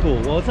very cool.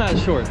 Well, it's not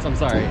shorts, I'm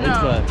sorry.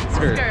 No, it's a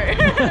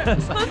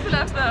skirt. Close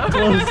enough though.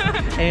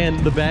 Close.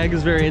 And the bag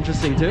is very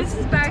interesting too. This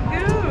is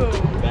Bagoo.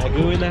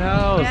 Bagoo in the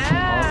house.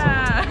 Yeah.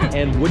 Awesome.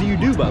 And what do you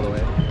do, by the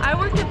way? I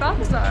work at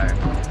Balthazar.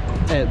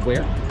 At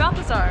where?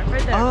 Balthazar,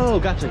 right there. Oh,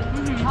 gotcha.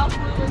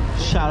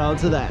 Shout out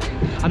to that.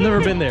 I've never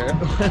been there.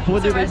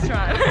 What It's a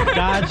restaurant.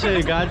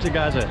 Gotcha.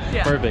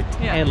 Yeah. Perfect.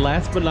 Yeah. And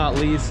last but not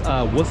least,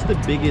 what's the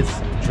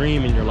biggest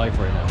dream in your life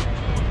right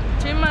now?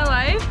 Dream of my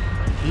life?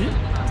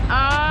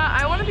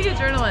 I want to be a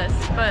journalist,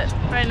 but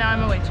right now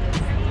I'm a waitress.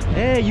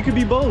 Hey, you could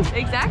be both.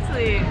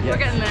 Exactly. Yes. We're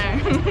getting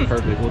there.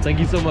 Perfect. Well, thank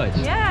you so much.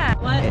 Yeah.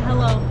 What?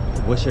 Hello.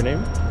 What's your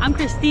name? I'm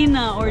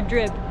Christina, or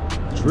Drip.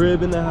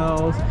 Drib in the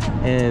house,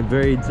 and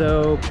very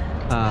dope.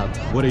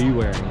 What are you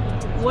wearing?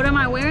 What am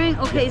I wearing?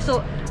 Okay,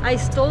 so I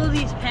stole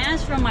these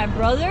pants from my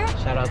brother.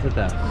 Shout out to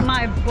that.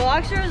 My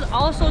boxers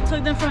also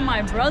took them from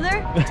my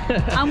brother.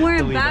 I'm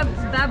wearing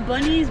bad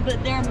bunnies,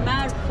 but they're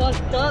mad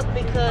fucked up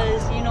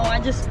because, you know,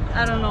 I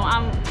don't know,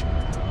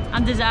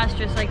 I'm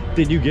disastrous. Like,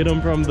 did you get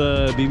them from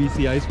the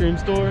BBC ice cream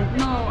store?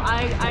 no,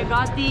 I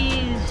got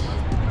these.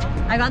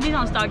 I got these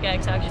on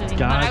StockX actually.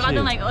 But I got Got them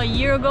you. like a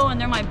year ago, and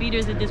they're my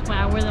beaters at this point.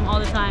 I wear them all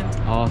the time.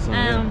 Awesome.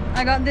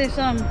 I got this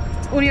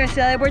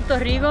Universidad de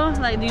Puerto Rico,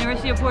 like the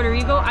University of Puerto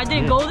Rico. I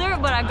didn't go there,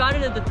 but I got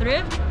it at the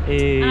thrift,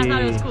 and I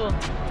thought it was cool.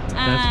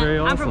 That's very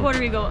awesome. I'm from Puerto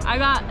Rico. I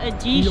got a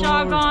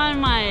G-Shock on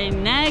my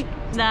neck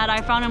that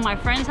I found in my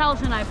friend's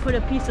house, and I put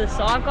a piece of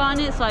sock on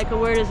it so I could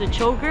wear it as a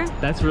choker.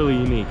 That's really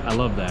unique. I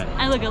love that.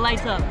 And look, it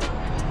lights up.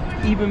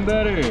 Even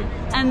better.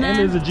 And then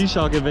there's a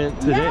G-Shock event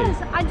today.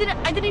 Yes,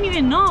 I didn't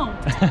even know.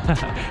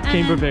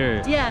 Came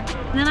prepared. Yeah.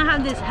 And then I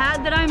have this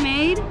hat that I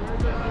made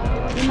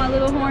with my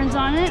little horns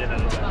on it.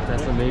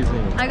 That's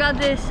amazing. I got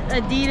this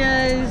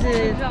Adidas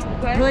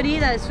hoodie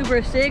that's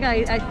super sick.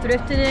 I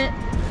thrifted it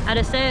at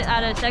a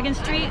 2nd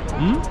Street,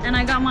 and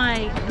I got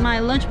my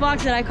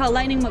lunchbox that I call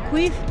Lightning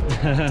McQueef,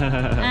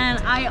 and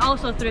I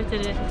also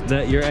thrifted it.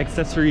 That you're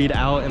accessoried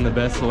out in the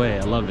best way.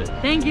 I love it.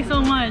 Thank you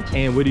so much.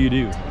 And what do you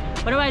do?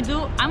 What do I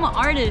do? I'm an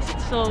artist,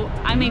 so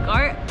I make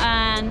art,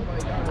 and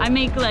I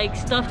make like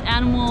stuffed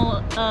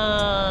animal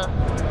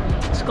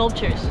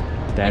sculptures.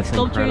 That's like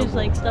sculptures, incredible.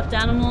 like stuffed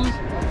animals.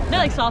 They're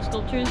like soft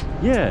sculptures.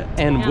 Yeah.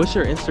 And Yeah. what's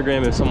your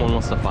Instagram if someone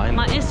wants to find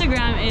My you?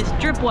 Instagram is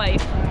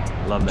dripwife.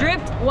 Love that.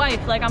 Drip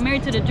wife, like I'm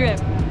married to the drip.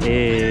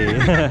 Hey.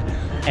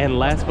 And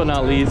last but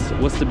not least,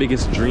 what's the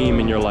biggest dream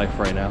in your life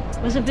right now?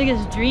 What's the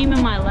biggest dream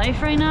in my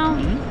life right now?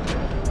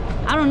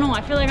 I don't know.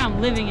 I feel like I'm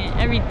living it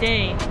every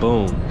day.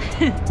 Boom.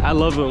 I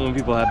love it when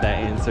people have that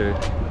answer.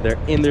 They're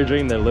in their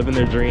dream, they're living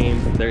their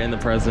dream, they're in the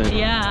present.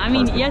 Yeah, I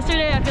mean,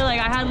 yesterday I feel like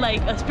I had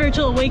like a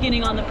spiritual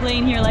awakening on the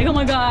plane here. Like, oh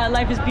my God,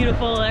 life is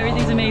beautiful,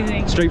 everything's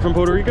amazing. Straight from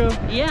Puerto Rico?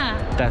 Yeah.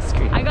 That's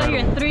great. I got here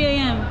at 3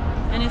 a.m.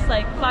 and it's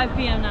like 5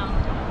 p.m. now.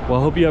 Well,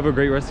 I hope you have a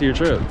great rest of your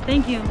trip.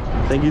 Thank you.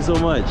 Thank you so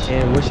much.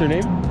 And what's your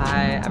name?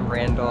 Hi, I'm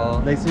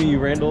Randall. Nice to meet you,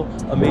 Randall.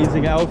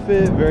 Amazing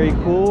outfit, very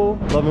cool.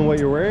 Loving what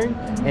you're wearing.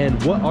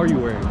 And what are you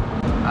wearing?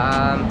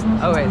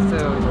 Okay,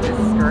 so this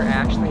skirt I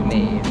actually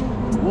made.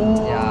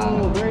 Whoa,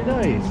 yeah. Very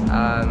nice.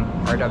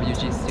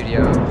 RWG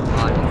Studio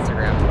on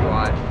Instagram if you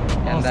want.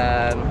 And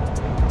then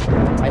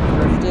I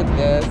thrifted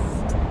this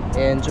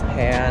in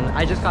Japan.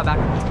 I just got back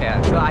from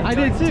Japan. So I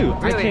did too.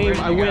 Really,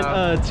 I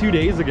went 2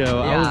 days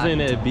ago. Yeah. I was in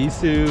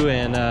Ebisu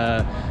and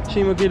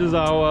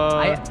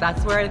Shimokizawa.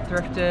 That's where I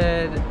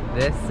thrifted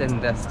this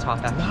and this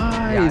top.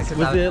 Nice. Yeah,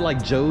 was it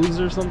like Joe's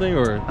or something?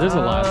 Or there's a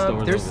lot of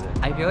stores There's, over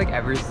there. I feel like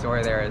every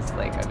store there is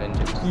like a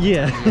vintage.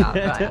 Yeah. Yeah,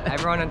 but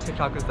everyone on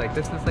TikTok was like,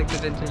 this is like the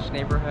vintage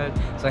neighborhood.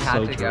 So I had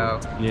So to true. go.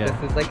 Yeah.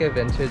 This is like a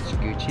vintage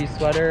Gucci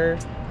sweater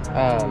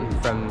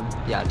from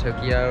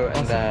Tokyo.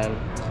 And then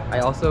I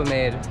also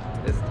made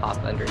this top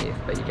underneath,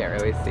 but you can't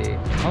really see.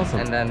 Awesome.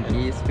 And then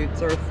these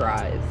boots are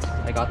fries.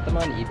 I got them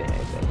on eBay,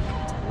 I think.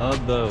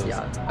 Love those.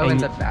 Yeah. Oh, and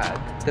the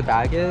bag. The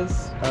bag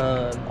is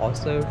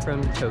also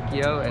from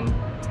Tokyo, and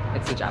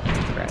it's a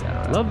Japanese brand. I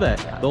don't know. Love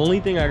that. Yeah. The only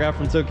thing I got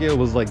from Tokyo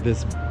was like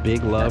this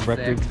big Love That's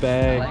Records sick.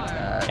 bag. I like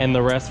that. And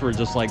the rest were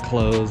just like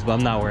clothes, but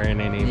I'm not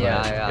wearing any.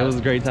 Yeah, but yeah. It was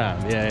a great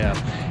time. Yeah.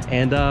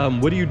 And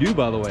what do you do,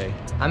 by the way?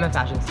 I'm a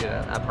fashion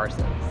student at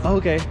Parsons. Oh,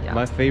 okay. Yeah.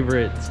 My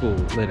favorite school,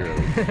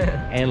 literally.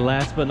 And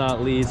last but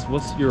not least,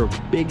 what's your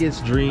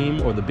biggest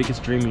dream or the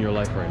biggest dream in your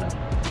life right now?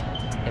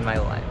 In my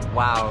life.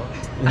 Wow.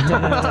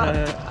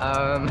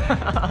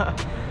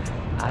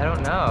 I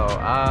don't know.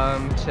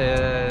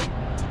 To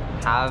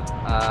have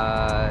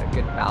a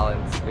good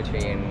balance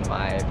between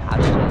my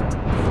passions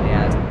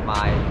and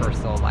my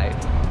personal life.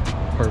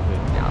 Perfect.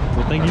 Yeah.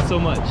 Well, thank you so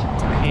much.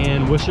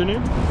 And what's your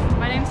name?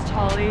 My name's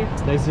Tolly.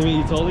 Nice to meet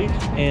you, Tolly.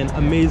 And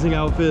amazing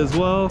outfit as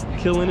well,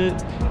 killing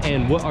it.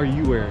 And what are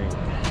you wearing?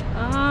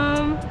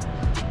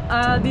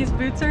 These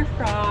boots are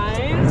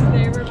Fry's.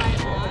 They were my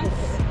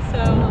aunt's. So.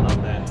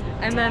 Love that.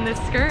 And then this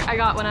skirt I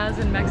got when I was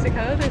in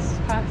Mexico this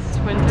past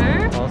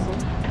winter.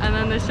 Awesome. And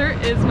then this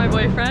shirt is my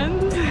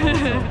boyfriend's.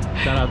 Awesome.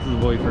 Shout out to the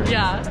boyfriend.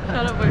 Yeah,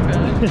 shout out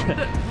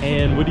boyfriend.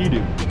 And what do you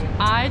do?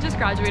 I just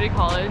graduated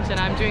college and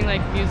I'm doing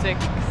like music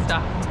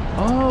stuff.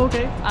 Oh,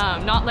 okay.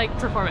 Not like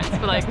performance,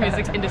 but like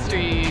music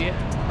industry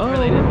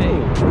related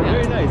things. Yeah.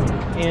 Very nice.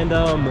 And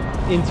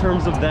in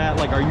terms of that,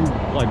 like, are you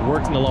like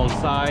working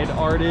alongside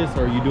artists,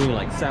 or are you doing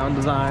like sound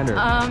design, or?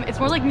 It's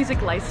more like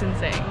music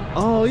licensing.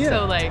 Oh yeah.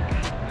 So like,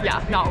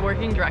 yeah, not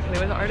working directly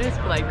with artists,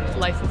 but like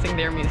licensing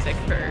their music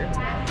for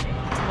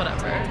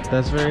whatever.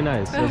 That's very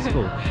nice. That's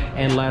cool.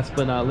 And last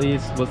but not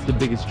least, what's the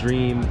biggest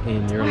dream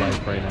in your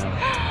life right now?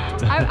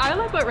 I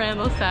like what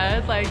Randall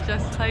said, like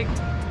just like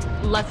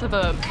less of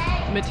a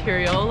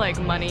material, like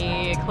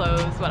money,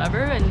 clothes, whatever,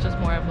 and just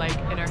more of like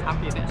inner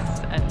happiness.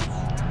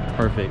 And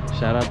perfect.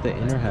 Shout out to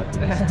inner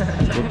happiness.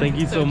 Well, thank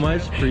you so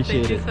much.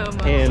 Appreciate it. Thank you so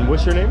much. And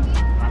what's your name?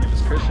 My name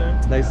is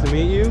Christian. Nice to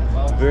meet you.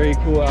 Very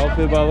cool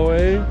outfit, by the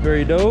way.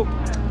 Very dope.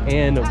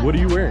 And what are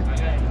you wearing?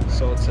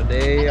 So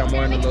today I'm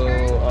wearing a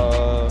little,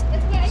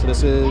 so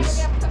this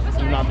is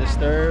Do Not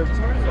Disturb.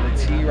 For the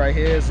tee right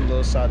here, it's a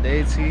little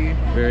Sade tee.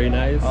 Very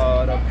nice.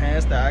 The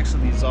pants, they're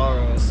actually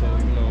Zara, so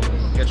you know,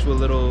 get you a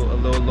little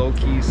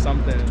low-key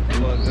something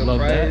for a good Love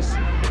price.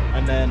 That.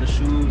 And then the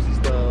shoes is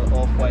the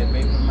off-white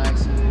Vapor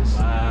Maxes.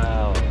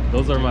 Wow,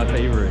 those are my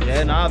favorites.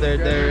 Yeah, nah, they're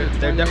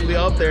definitely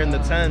up there in the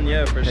 10,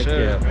 yeah, for Heck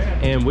sure. Yeah.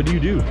 And what do you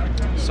do?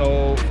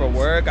 So for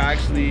work,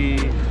 me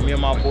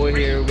and my boy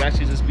here, we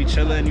actually just be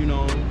chilling, you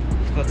know,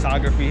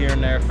 photography here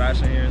and there,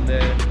 fashion here and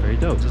there. Very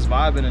dope. Just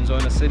vibing,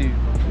 enjoying the city.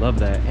 Love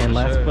that. And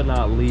last but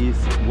not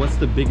least, what's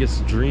the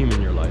biggest dream in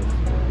your life?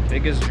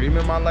 Biggest dream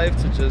in my life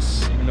to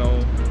just, you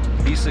know,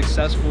 be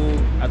successful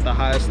at the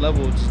highest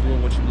level, just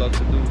doing what you love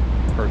to do.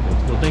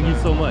 Perfect. Well, thank you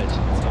so much.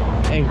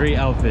 And great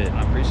outfit.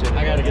 I appreciate it.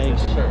 I gotta get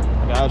this shirt.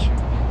 I got you.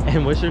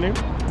 And what's your name?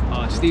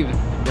 Steven.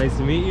 Nice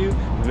to meet you.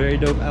 Very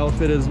dope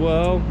outfit as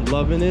well.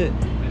 Loving it.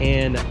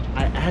 And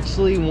I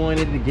actually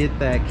wanted to get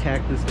that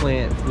cactus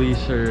plant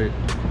fleece shirt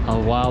a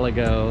while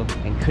ago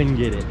and couldn't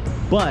get it.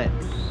 But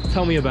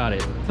tell me about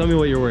it. Tell me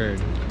what you're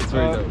wearing. It's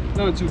very dope.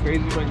 Nothing too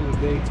crazy, regular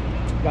day.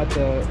 Got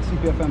the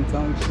CPFM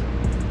dunks,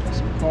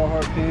 some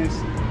Carhartt pants.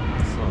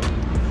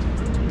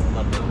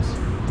 Love those.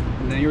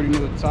 And then you already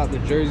know the top, the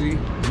jersey.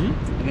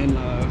 And then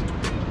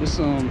just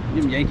some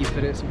Yankee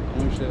fitted, some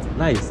cool shit.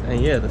 Nice. And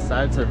yeah, the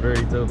sides are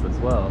very dope as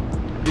well.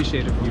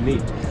 Appreciate it.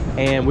 Unique.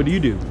 And what do you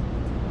do?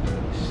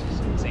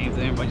 Same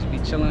thing, everybody just be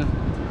chilling.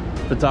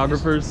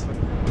 Photographers?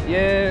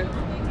 Yeah,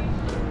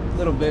 a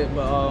little bit,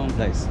 but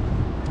nice.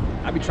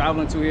 I be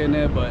traveling too here and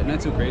there, but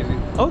not too crazy.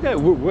 Okay,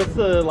 what's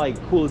the like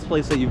coolest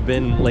place that you've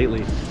been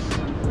lately?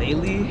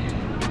 Lately?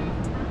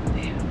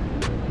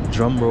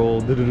 Drum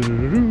roll.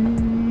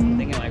 I'm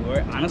thinking like,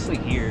 where? Honestly,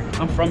 here.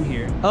 I'm from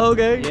here. Oh,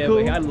 okay, yeah,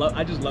 cool. But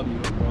I just love New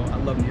York, bro. I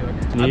love New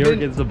York. New York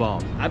is the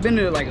bomb. I've been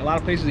to like a lot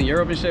of places in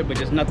Europe and shit, but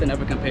just nothing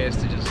ever compares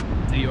to just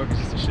New York is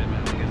just the shit,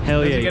 man. Like,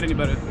 Hell yeah. Doesn't get any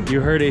better. You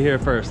heard it here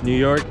first. New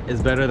York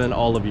is better than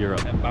all of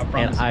Europe. I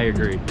promise. And I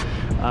agree.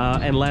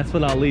 And last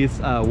but not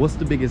least, what's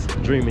the biggest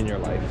dream in your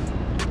life?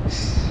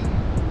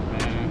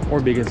 Man.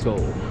 Or biggest goal?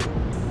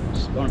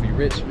 Just want to be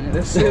rich, man.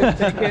 That's it.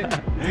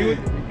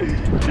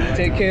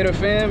 Take care of the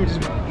fam,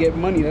 just get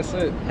money, that's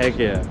it. Heck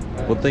yeah.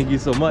 Well, thank you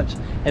so much.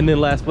 And then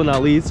last but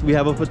not least, we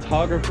have a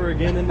photographer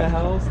again in the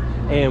house.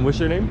 And what's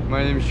your name?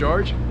 My name is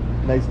George.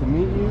 Nice to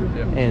meet you.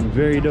 Yep. And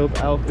very dope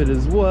outfit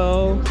as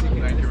well.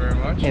 Thank you very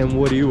much. And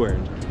what are you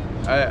wearing?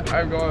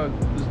 I've got,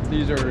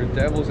 these are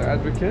Devil's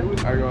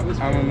Advocate. I got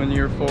Ammo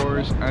Near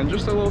 4s and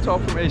just a little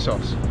top from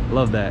ASOS.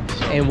 Love that.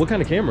 So, and what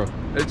kind of camera?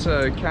 It's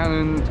a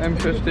Canon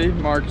M50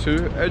 Mark II.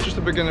 It's just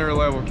a beginner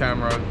level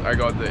camera. I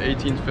got the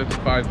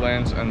 18-55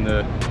 lens and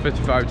the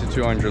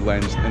 55-200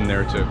 lens in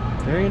there too.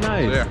 Very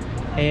nice. So, yeah.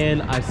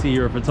 And I see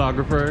you're a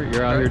photographer.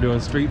 You're out here doing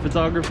street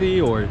photography,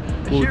 or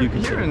what would you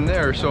consider? Here and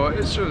there, so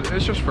it's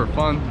just for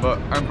fun. But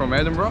I'm from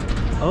Edinburgh.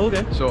 Oh,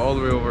 okay. So all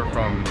the way over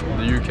from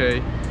the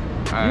UK.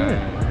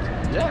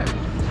 And yeah.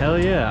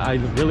 Hell yeah! I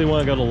really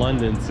want to go to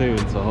London soon,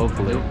 so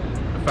hopefully.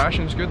 The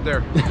fashion's good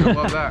there. I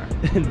love that.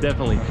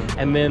 Definitely.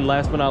 And then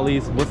last but not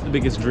least, what's the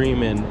biggest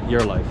dream in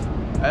your life?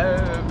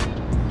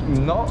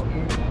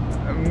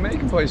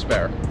 Make a place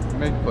better.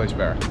 Make a place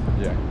better.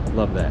 Yeah.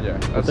 Love that. Yeah,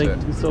 well,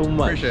 thank you so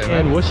much. Appreciate it,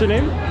 and man. what's your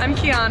name? I'm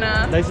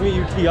Kiana. Nice to meet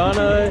you,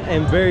 Kiana.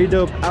 And very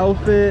dope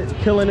outfit,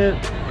 killing it.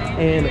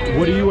 And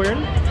what are you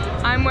wearing?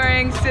 I'm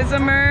wearing SZA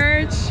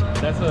merch.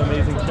 That's an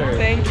amazing shirt.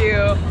 Thank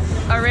you.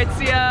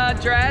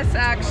 Aritzia dress,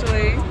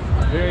 actually.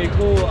 Very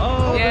cool.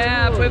 Oh,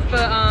 yeah, cool. put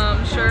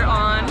the shirt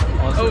on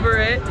over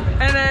it.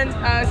 And then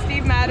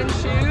Steve Madden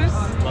shoes.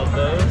 Love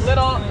those.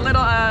 Little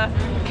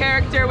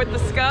character with the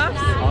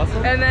scuffs.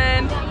 Awesome. And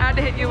then I had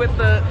to hit you with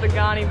the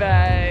Ghani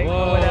bag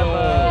or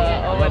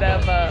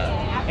whatever.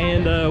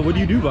 And what do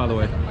you do, by the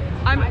way?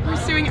 I'm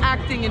pursuing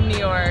acting in New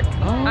York.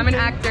 I'm an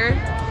actor.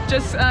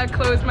 Just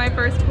closed my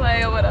first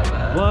play or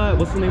whatever. What?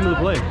 What's the name of the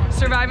play?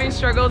 Surviving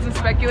Struggles and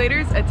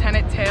Speculators, A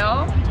Tenant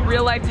Tale,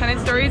 Real Life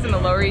Tenant Stories in the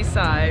Lower East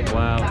Side.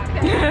 Wow.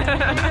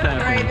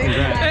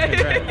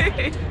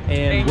 Congrats.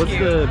 And what's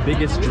the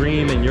biggest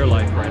dream in your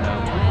life right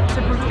now?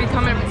 To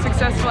become a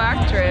successful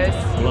actress.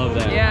 Love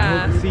that. Yeah.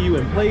 I hope to see you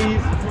in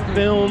plays,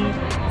 film,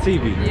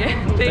 TV. Yeah,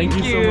 Thank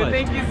you so much.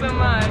 Thank you so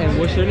much. And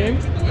what's your name?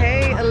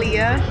 Hey,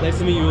 Aaliyah. Nice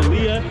to meet you,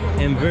 Aaliyah.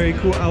 And very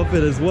cool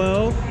outfit as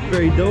well.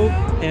 Very dope.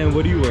 And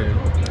what are you wearing?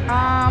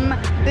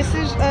 This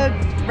is a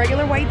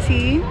regular white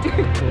tee,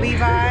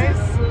 Levi's.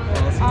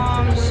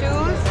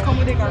 Shoes,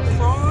 Comme des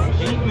Garçons.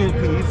 Statement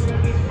piece.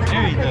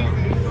 Very dope.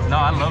 No,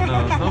 I love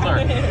those. Those are.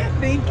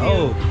 Thank you.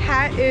 Oh.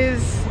 Hat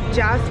is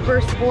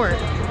Jasper Sport.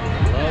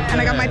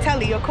 And I got my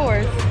telly, of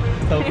course.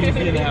 So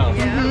easy in the house.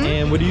 Yeah.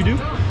 And what do you do?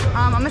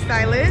 I'm a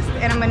stylist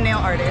and I'm a nail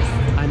artist.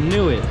 I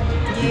knew it.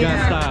 You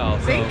got style.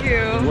 So Thank you.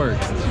 It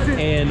works.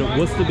 And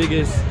what's the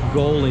biggest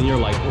goal in your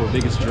life or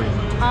biggest dream?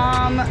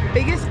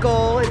 Biggest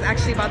goal is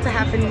actually about to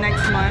happen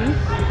next month.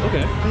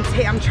 Okay.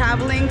 I'm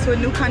traveling to a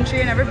new country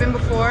I've never been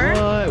before.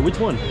 Which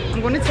one? I'm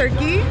going to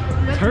Turkey.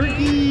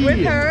 Turkey.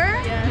 With her.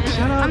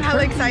 Shout out I'm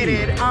hella Turkey.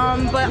 excited.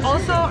 But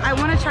also I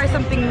want to try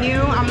something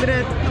new. I'm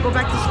gonna go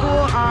back to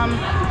school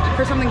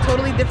for something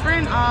totally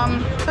different.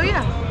 So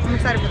yeah, I'm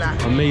excited for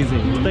that.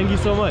 Amazing. Well, thank you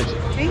so much.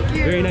 Thank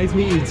you. Very nice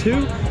meeting you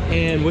too.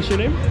 And what's your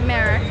name?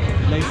 Merrick.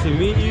 Nice to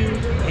meet you.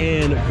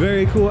 And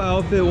very cool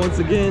outfit once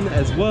again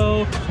as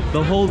well.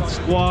 The whole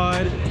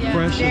squad,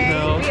 fresh as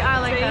hell. We are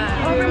like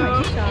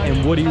that.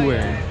 And what are you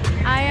wearing?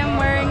 I am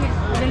wearing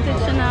vintage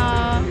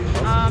Chanel.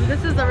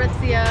 This is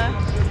Aritzia.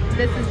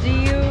 This is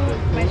GU.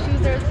 My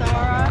shoes are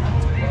Zara.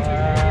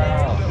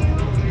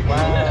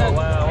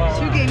 Wow.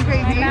 Shoe game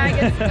crazy. My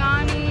bag is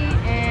Ghani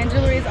and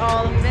jewelry is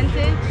all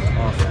vintage.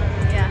 Awesome.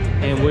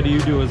 Yeah. And what do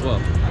you do as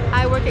well?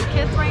 I work at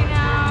Kith right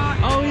now.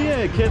 Oh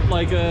yeah, Kit,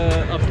 like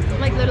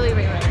Like literally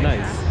right now.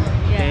 Nice.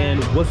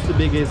 And what's the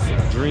biggest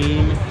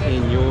dream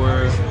in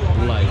your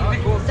life?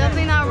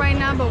 Definitely not right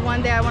now, but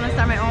one day I want to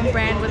start my own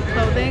brand with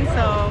clothing,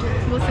 so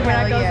we'll see where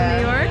that goes in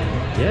New York.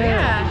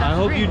 Yeah, I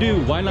hope you do.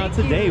 Why not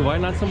today? Why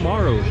not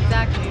tomorrow?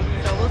 Exactly.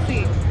 So we'll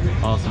see.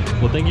 Awesome.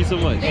 Well, thank you so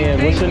much.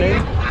 And what's your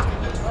name?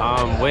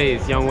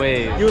 Waves, Young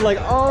Waves. You were like,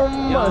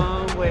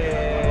 Young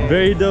Waves.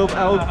 Very dope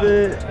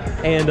outfit.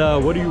 And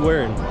what are you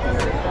wearing?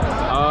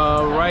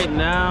 Right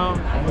now,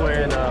 I'm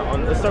wearing,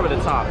 let's start with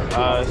the top.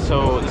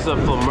 So this is a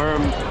Fleur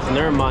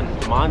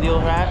Mondial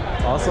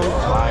hat. Awesome.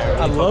 Fire.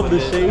 I love the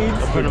shades.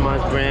 A friend of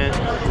mine's brand.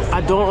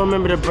 I don't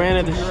remember the brand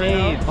of the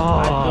shades.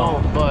 I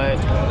don't, but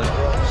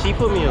she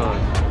put me on.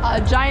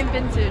 Giant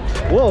Vintage.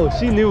 Whoa,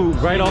 she knew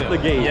right off the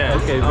gate. Yes.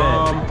 Okay,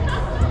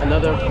 man.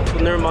 Another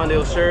Fleur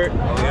Mondial shirt. Oh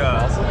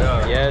yeah.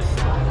 Awesome. Yes.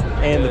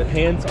 And the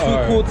pants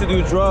are too cool to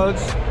do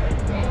drugs.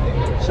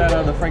 Shout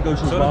out to Franco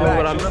Shoes. Show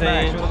what I'm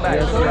saying.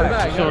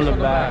 Showing the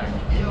back.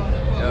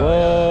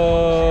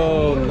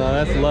 Whoa, no,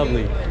 that's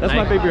lovely. That's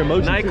my favorite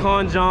emoji.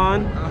 Nikon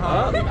John.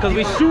 Because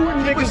we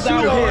shooting niggas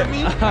out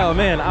here. Oh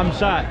man, I'm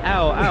shot.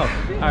 Ow, ow.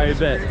 Alright,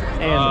 bet.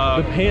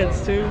 And the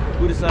pants too.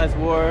 Who Decides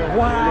War.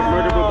 Wow.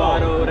 Murder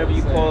Bravado, whatever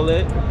you call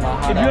it.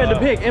 If you had to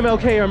pick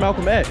MLK or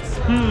Malcolm X,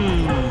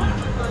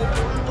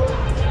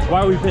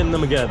 why are we pitting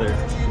them together?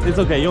 It's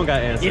okay, you don't got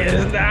to answer.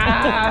 Yes.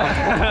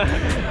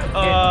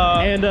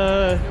 and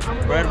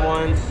red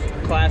ones,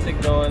 classic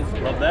ones.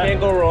 Love that. Can't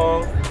go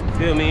wrong.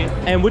 Feel me?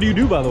 And what do you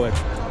do, by the way?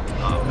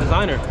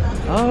 Designer.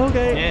 Oh,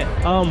 okay.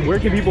 Yeah. Where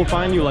can people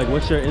find you? Like,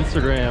 what's your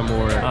Instagram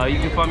or? You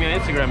can find me on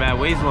Instagram at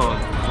Wayzone.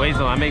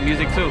 Wayzone. I make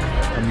music too.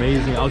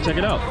 Amazing. I'll check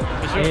it out.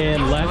 For sure.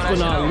 And last but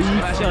not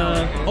least,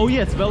 oh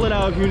yeah, spell it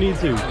out if you need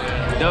to.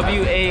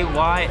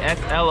 WAYSLONE.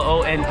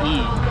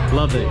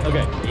 Love it.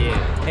 Okay.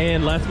 Yeah.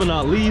 And last but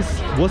not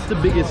least, what's the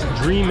biggest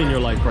dream in your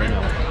life right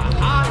now?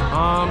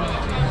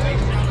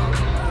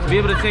 To be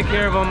able to take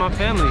care of all my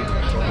family.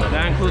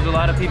 That includes a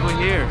lot of people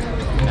here.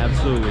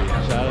 Absolutely.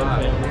 Shout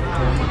out family.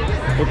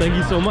 Well, thank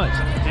you so much.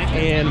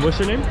 And what's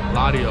your name?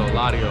 Ladio.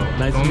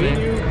 Nice to meet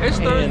you. It's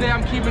Thursday.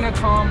 I'm keeping it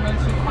calm.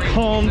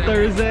 Calm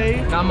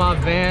Thursday. Got my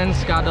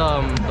Vans. Got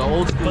the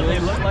old school. But they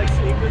look like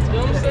sneakers. You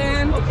know what I'm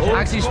saying?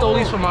 Actually stole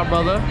these from my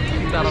brother.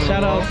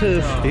 Shout out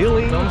to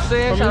Steely. You know what I'm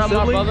saying? Shout out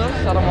my brother.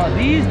 Shout out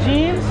these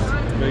jeans.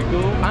 Very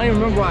cool. I don't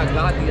even remember where I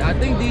got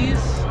these.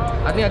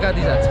 I think I got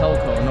these at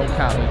Telco, no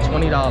cap, like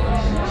 $20.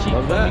 Cheap,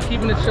 for me,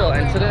 keeping it chill.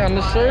 And today on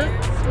this shirt,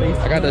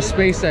 I got the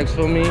SpaceX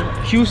for me.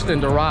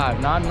 Houston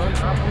derived, not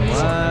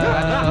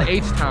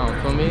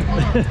H-Town for me.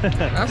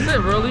 That's it,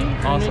 really.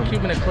 Awesome.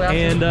 Keeping it classy.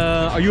 And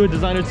are you a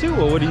designer too,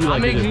 or what do you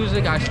like? I make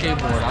music, I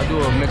skateboard. I do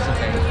a mix of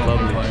things.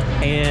 Lovely.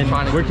 And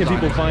where can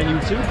people find you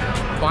too?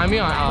 Find me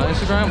on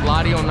Instagram,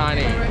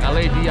 Ladio98,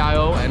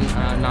 Ladio and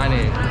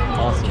 98.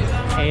 Awesome.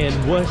 And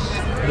what's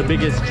the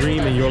biggest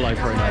dream in your life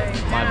right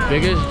now? My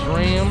biggest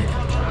dream,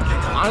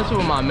 honestly,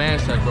 what my man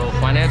said, bro,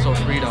 financial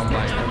freedom.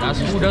 Like, that's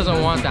who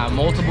doesn't want that?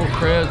 Multiple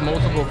cribs,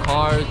 multiple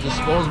cars,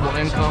 disposable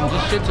income,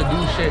 just shit to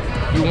do shit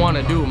you want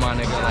to do, my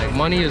nigga. Like,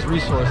 money is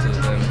resources,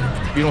 and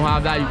if you don't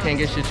have that, you can't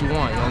get shit you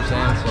want. You know what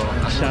I'm saying? So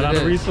that's shout out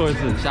to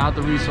resources. Shout out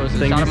to resources.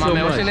 Thank Shout you out to my so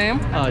man. much. What's your name?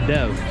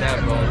 Dev.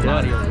 Dev,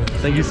 bro. Yeah.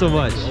 Thank you so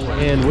much.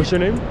 And what's your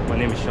name? My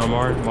name is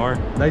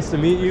Shamar. Nice to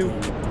meet you.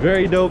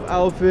 Very dope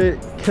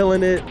outfit,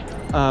 killing it.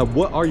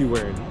 What are you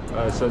wearing?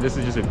 So this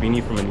is just a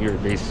beanie from a New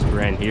York based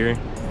brand here,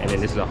 and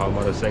then this is a hot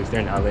model sex. They're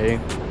in LA,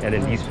 and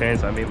then these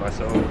pants I made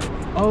myself.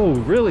 Oh,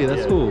 really?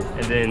 That's cool.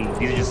 And then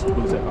these are just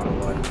boots I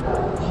found online.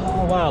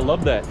 Oh wow, I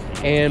love that.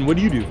 And what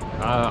do you do?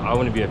 I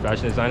want to be a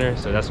fashion designer,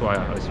 so that's why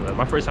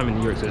my first time in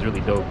New York, so it's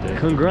really dope.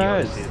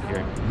 Congrats.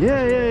 Here.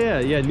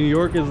 Yeah. New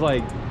York is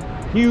like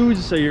huge,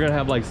 so you're gonna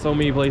have like so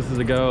many places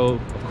to go.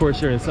 Of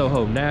course, you're in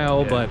Soho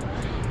now, but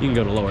you can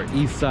go to Lower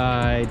East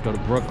Side, go to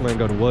Brooklyn,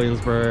 go to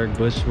Williamsburg,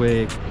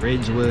 Bushwick,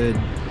 Ridgewood,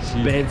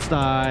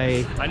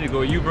 Bed-Stuy. I need to go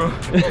with you, bro.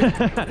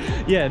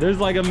 Yeah,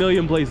 there's like a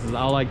million places.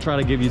 I'll like try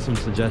to give you some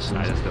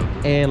suggestions.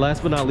 And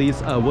last but not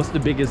least, what's the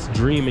biggest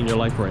dream in your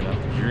life right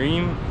now?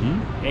 Dream?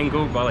 And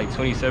go by like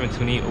 27,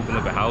 28, open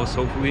up a house,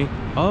 hopefully.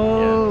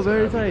 Oh, yeah,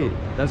 very tight.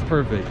 That's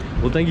perfect.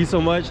 Well, thank you so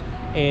much.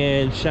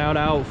 And shout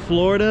out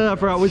Florida. I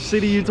forgot which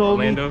city you told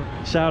me.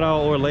 Shout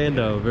out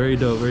Orlando. Very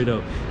dope, very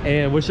dope.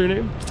 And what's your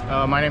name?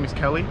 My name is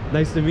Kelly.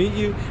 Nice to meet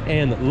you.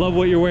 And love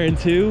what you're wearing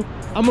too.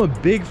 I'm a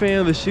big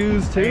fan of the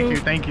shoes too.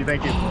 Thank you.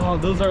 Oh,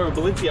 those are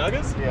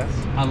Balenciagas? Yes.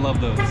 I love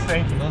those.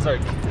 Thank you. Those are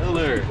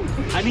killer.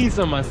 I need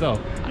some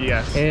myself.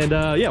 Yes. And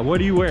yeah,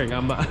 what are you wearing?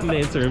 I'm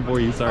answering for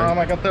you, sorry.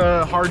 I got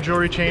the hard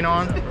jewelry chain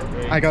on.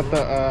 I got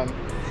the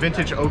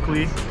vintage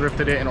Oakley,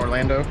 thrifted it in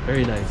Orlando.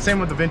 Very nice.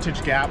 Same with the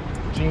vintage Gap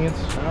jeans.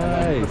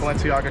 Nice. The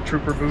Balenciaga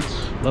Trooper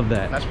boots. Love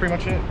that. And that's pretty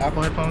much it.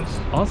 Apple headphones.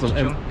 Awesome.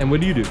 And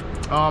what do you do?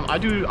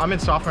 I'm in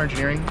software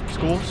engineering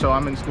school, so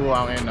I'm in school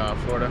out in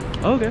Florida.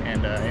 Okay.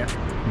 And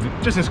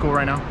yeah, just in school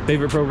right now.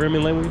 Favorite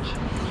programming language?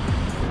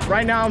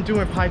 Right now I'm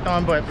doing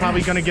Python, but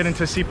probably gonna get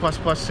into C++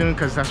 soon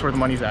because that's where the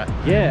money's at.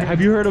 Yeah.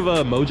 Have you heard of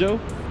Mojo?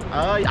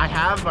 I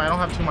have, but I don't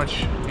have too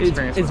much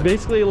experience. It's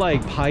basically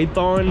like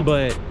Python,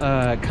 but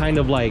kind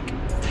of like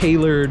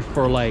tailored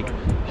for like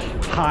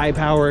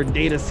high-powered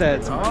data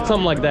sets,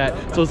 something like that.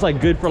 So it's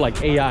like good for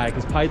like AI,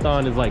 because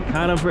Python is like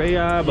kind of for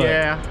AI, but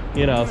yeah,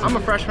 you know. I'm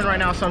a freshman right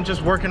now, so I'm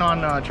just working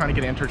on trying to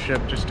get an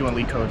internship, just doing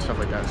lead code, stuff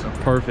like that. So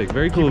perfect,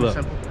 very cool though.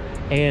 Simple.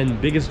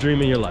 And biggest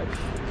dream in your life?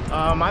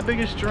 My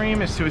biggest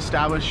dream is to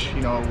establish,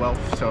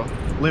 wealth. So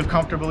live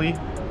comfortably,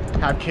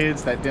 have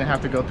kids that didn't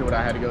have to go through what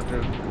I had to go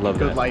through. Love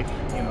Good that. life,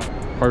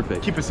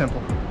 Perfect. Keep it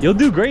simple. You'll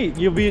do great.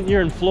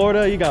 You're in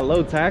Florida. You got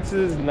low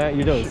taxes. Now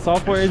you're doing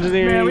software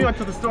engineering. Man, we went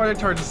to the store. They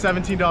charged us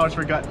 $17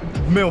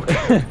 for milk.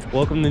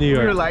 Welcome to New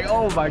York. We were like,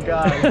 oh my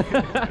god.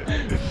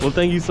 Well,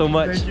 thank you so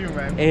much. Thank you,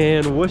 man.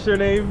 And what's your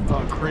name?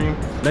 Cream.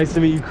 Nice to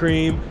meet you,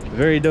 Cream.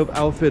 Very dope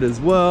outfit as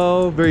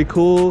well. Very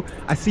cool.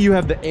 I see you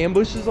have the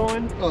ambushes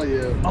on. Oh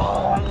yeah.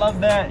 Oh, I love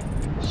that.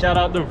 Shout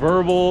out to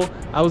Verbal.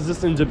 I was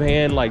just in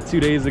Japan like 2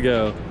 days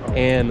ago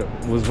and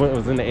was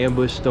in the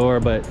ambush store,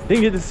 but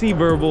didn't get to see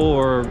Verbal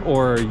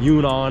or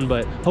Yunnan,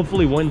 but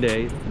hopefully one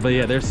day. But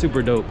yeah, they're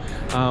super dope.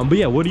 But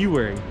yeah, what are you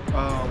wearing?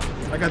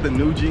 I got the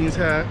new jeans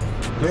hat.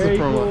 This Very is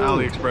from cool.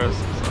 AliExpress.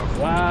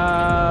 So.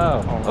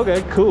 Wow.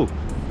 Okay, cool.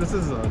 This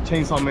is a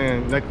Chainsaw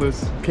Man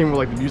necklace. Came with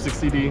like the music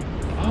CD.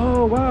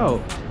 Oh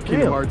wow.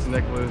 Kingdom Hearts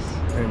necklace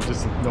and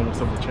just normal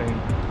simple chain.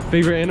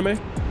 Favorite anime?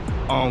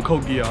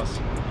 Code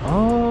Geass.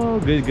 Oh,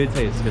 good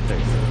taste, good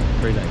taste.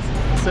 Very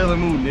nice. Sailor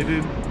Moon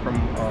knitted from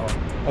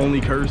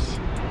Only Curse.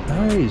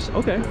 Nice,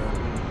 okay.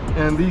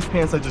 Yeah. And these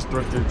pants I just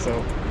thrifted,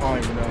 so I don't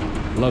even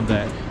know. Love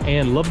that.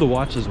 And love the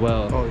watch as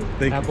well. Oh, yeah,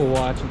 thank Apple you.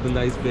 Watch with a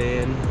nice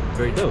band.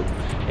 Very dope.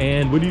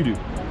 And what do you do?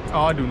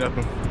 Oh, I do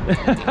nothing.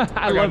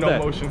 I got love no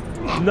that.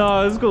 motion.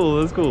 No, it's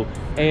cool, it's cool.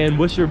 And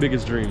what's your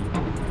biggest dream?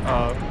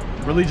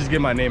 Really just get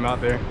my name out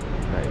there.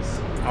 Nice.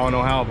 I don't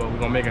know how, but we're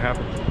gonna make it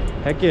happen.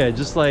 Heck yeah,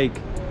 just like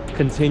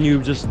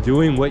continue just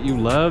doing what you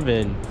love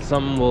and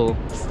something will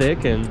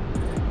stick, and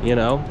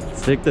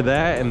stick to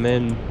that, and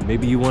then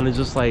maybe you want to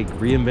just like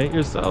reinvent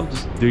yourself,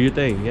 just do your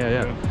thing.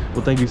 Yeah.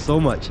 Well, thank you so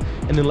much.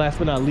 And then last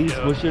but not least,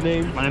 what's your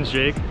name? My name's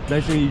Jake.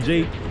 Nice to meet you,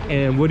 Jake.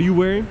 And what are you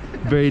wearing?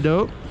 Very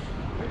dope.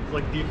 It's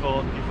like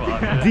default.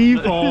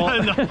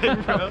 Default.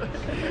 Nothing, bro.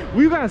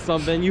 We got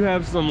something. You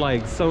have some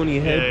like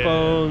Sony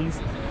headphones.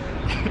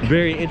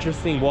 Very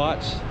interesting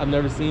watch. I've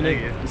never seen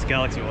it. It's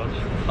Galaxy Watch.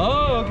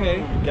 Oh,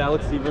 okay.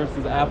 Galaxy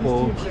versus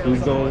Apple.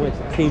 Who's going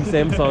with Team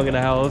Samsung in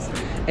the house?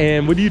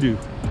 And what do you do?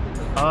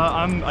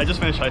 I just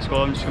finished high school.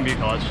 I'm just gonna be a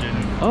college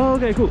student. Oh,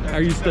 okay, cool.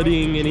 Are you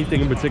studying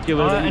anything in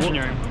particular?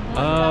 Engineering.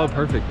 Oh,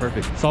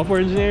 perfect. Software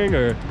engineering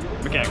or?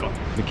 Mechanical.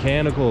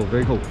 Mechanical,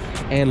 very cool.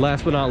 And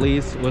last but not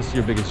least, what's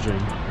your biggest dream?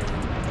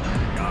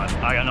 God,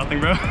 I got nothing,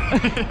 bro.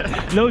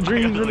 No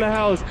dreams in the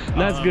house.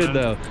 That's good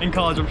though. In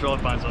college, I'm sure I'll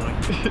find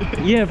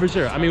something. Yeah, for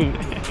sure. I mean,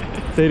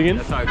 say it again.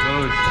 That's how it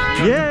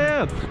goes.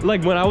 Yeah.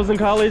 Like when I was in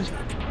college,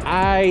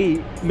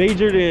 I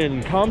majored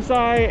in comp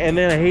sci, and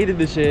then I hated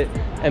the shit.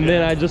 and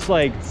then I just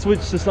like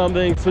switched to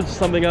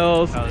something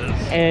else,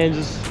 and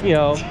just, you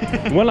know,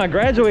 when I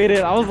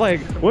graduated, I was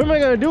like, what am I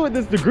gonna do with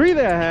this degree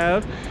that I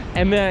have?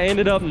 And then I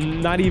ended up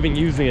not even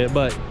using it.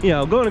 But, you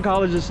know, going to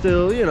college is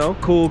still, you know,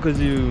 cool, because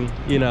you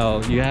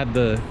have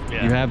the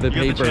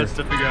paper chance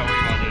to figure out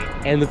what you want to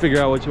do. and to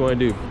figure out what you want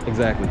to do.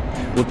 Exactly.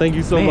 Well, thank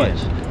you so much.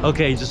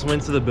 Okay, just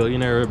went to the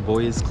Billionaire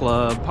Boys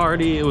Club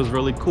party. It was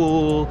really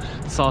cool.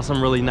 Saw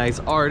some really nice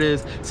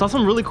artists. Saw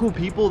some really cool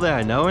people that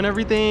I know and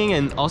everything,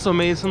 and also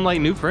made some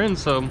like new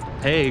friends. So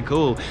hey,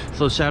 cool.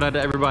 So shout out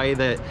to everybody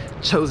that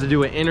chose to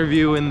do an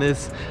interview in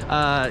this,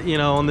 you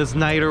know, on this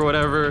night or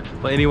whatever.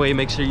 But anyway,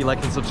 make sure you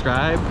like and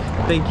subscribe.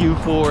 Thank you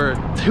for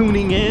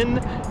tuning in,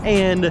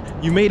 and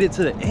you made it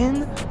to the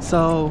end.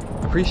 So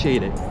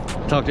appreciate it.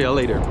 Talk to y'all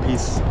later.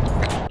 Peace.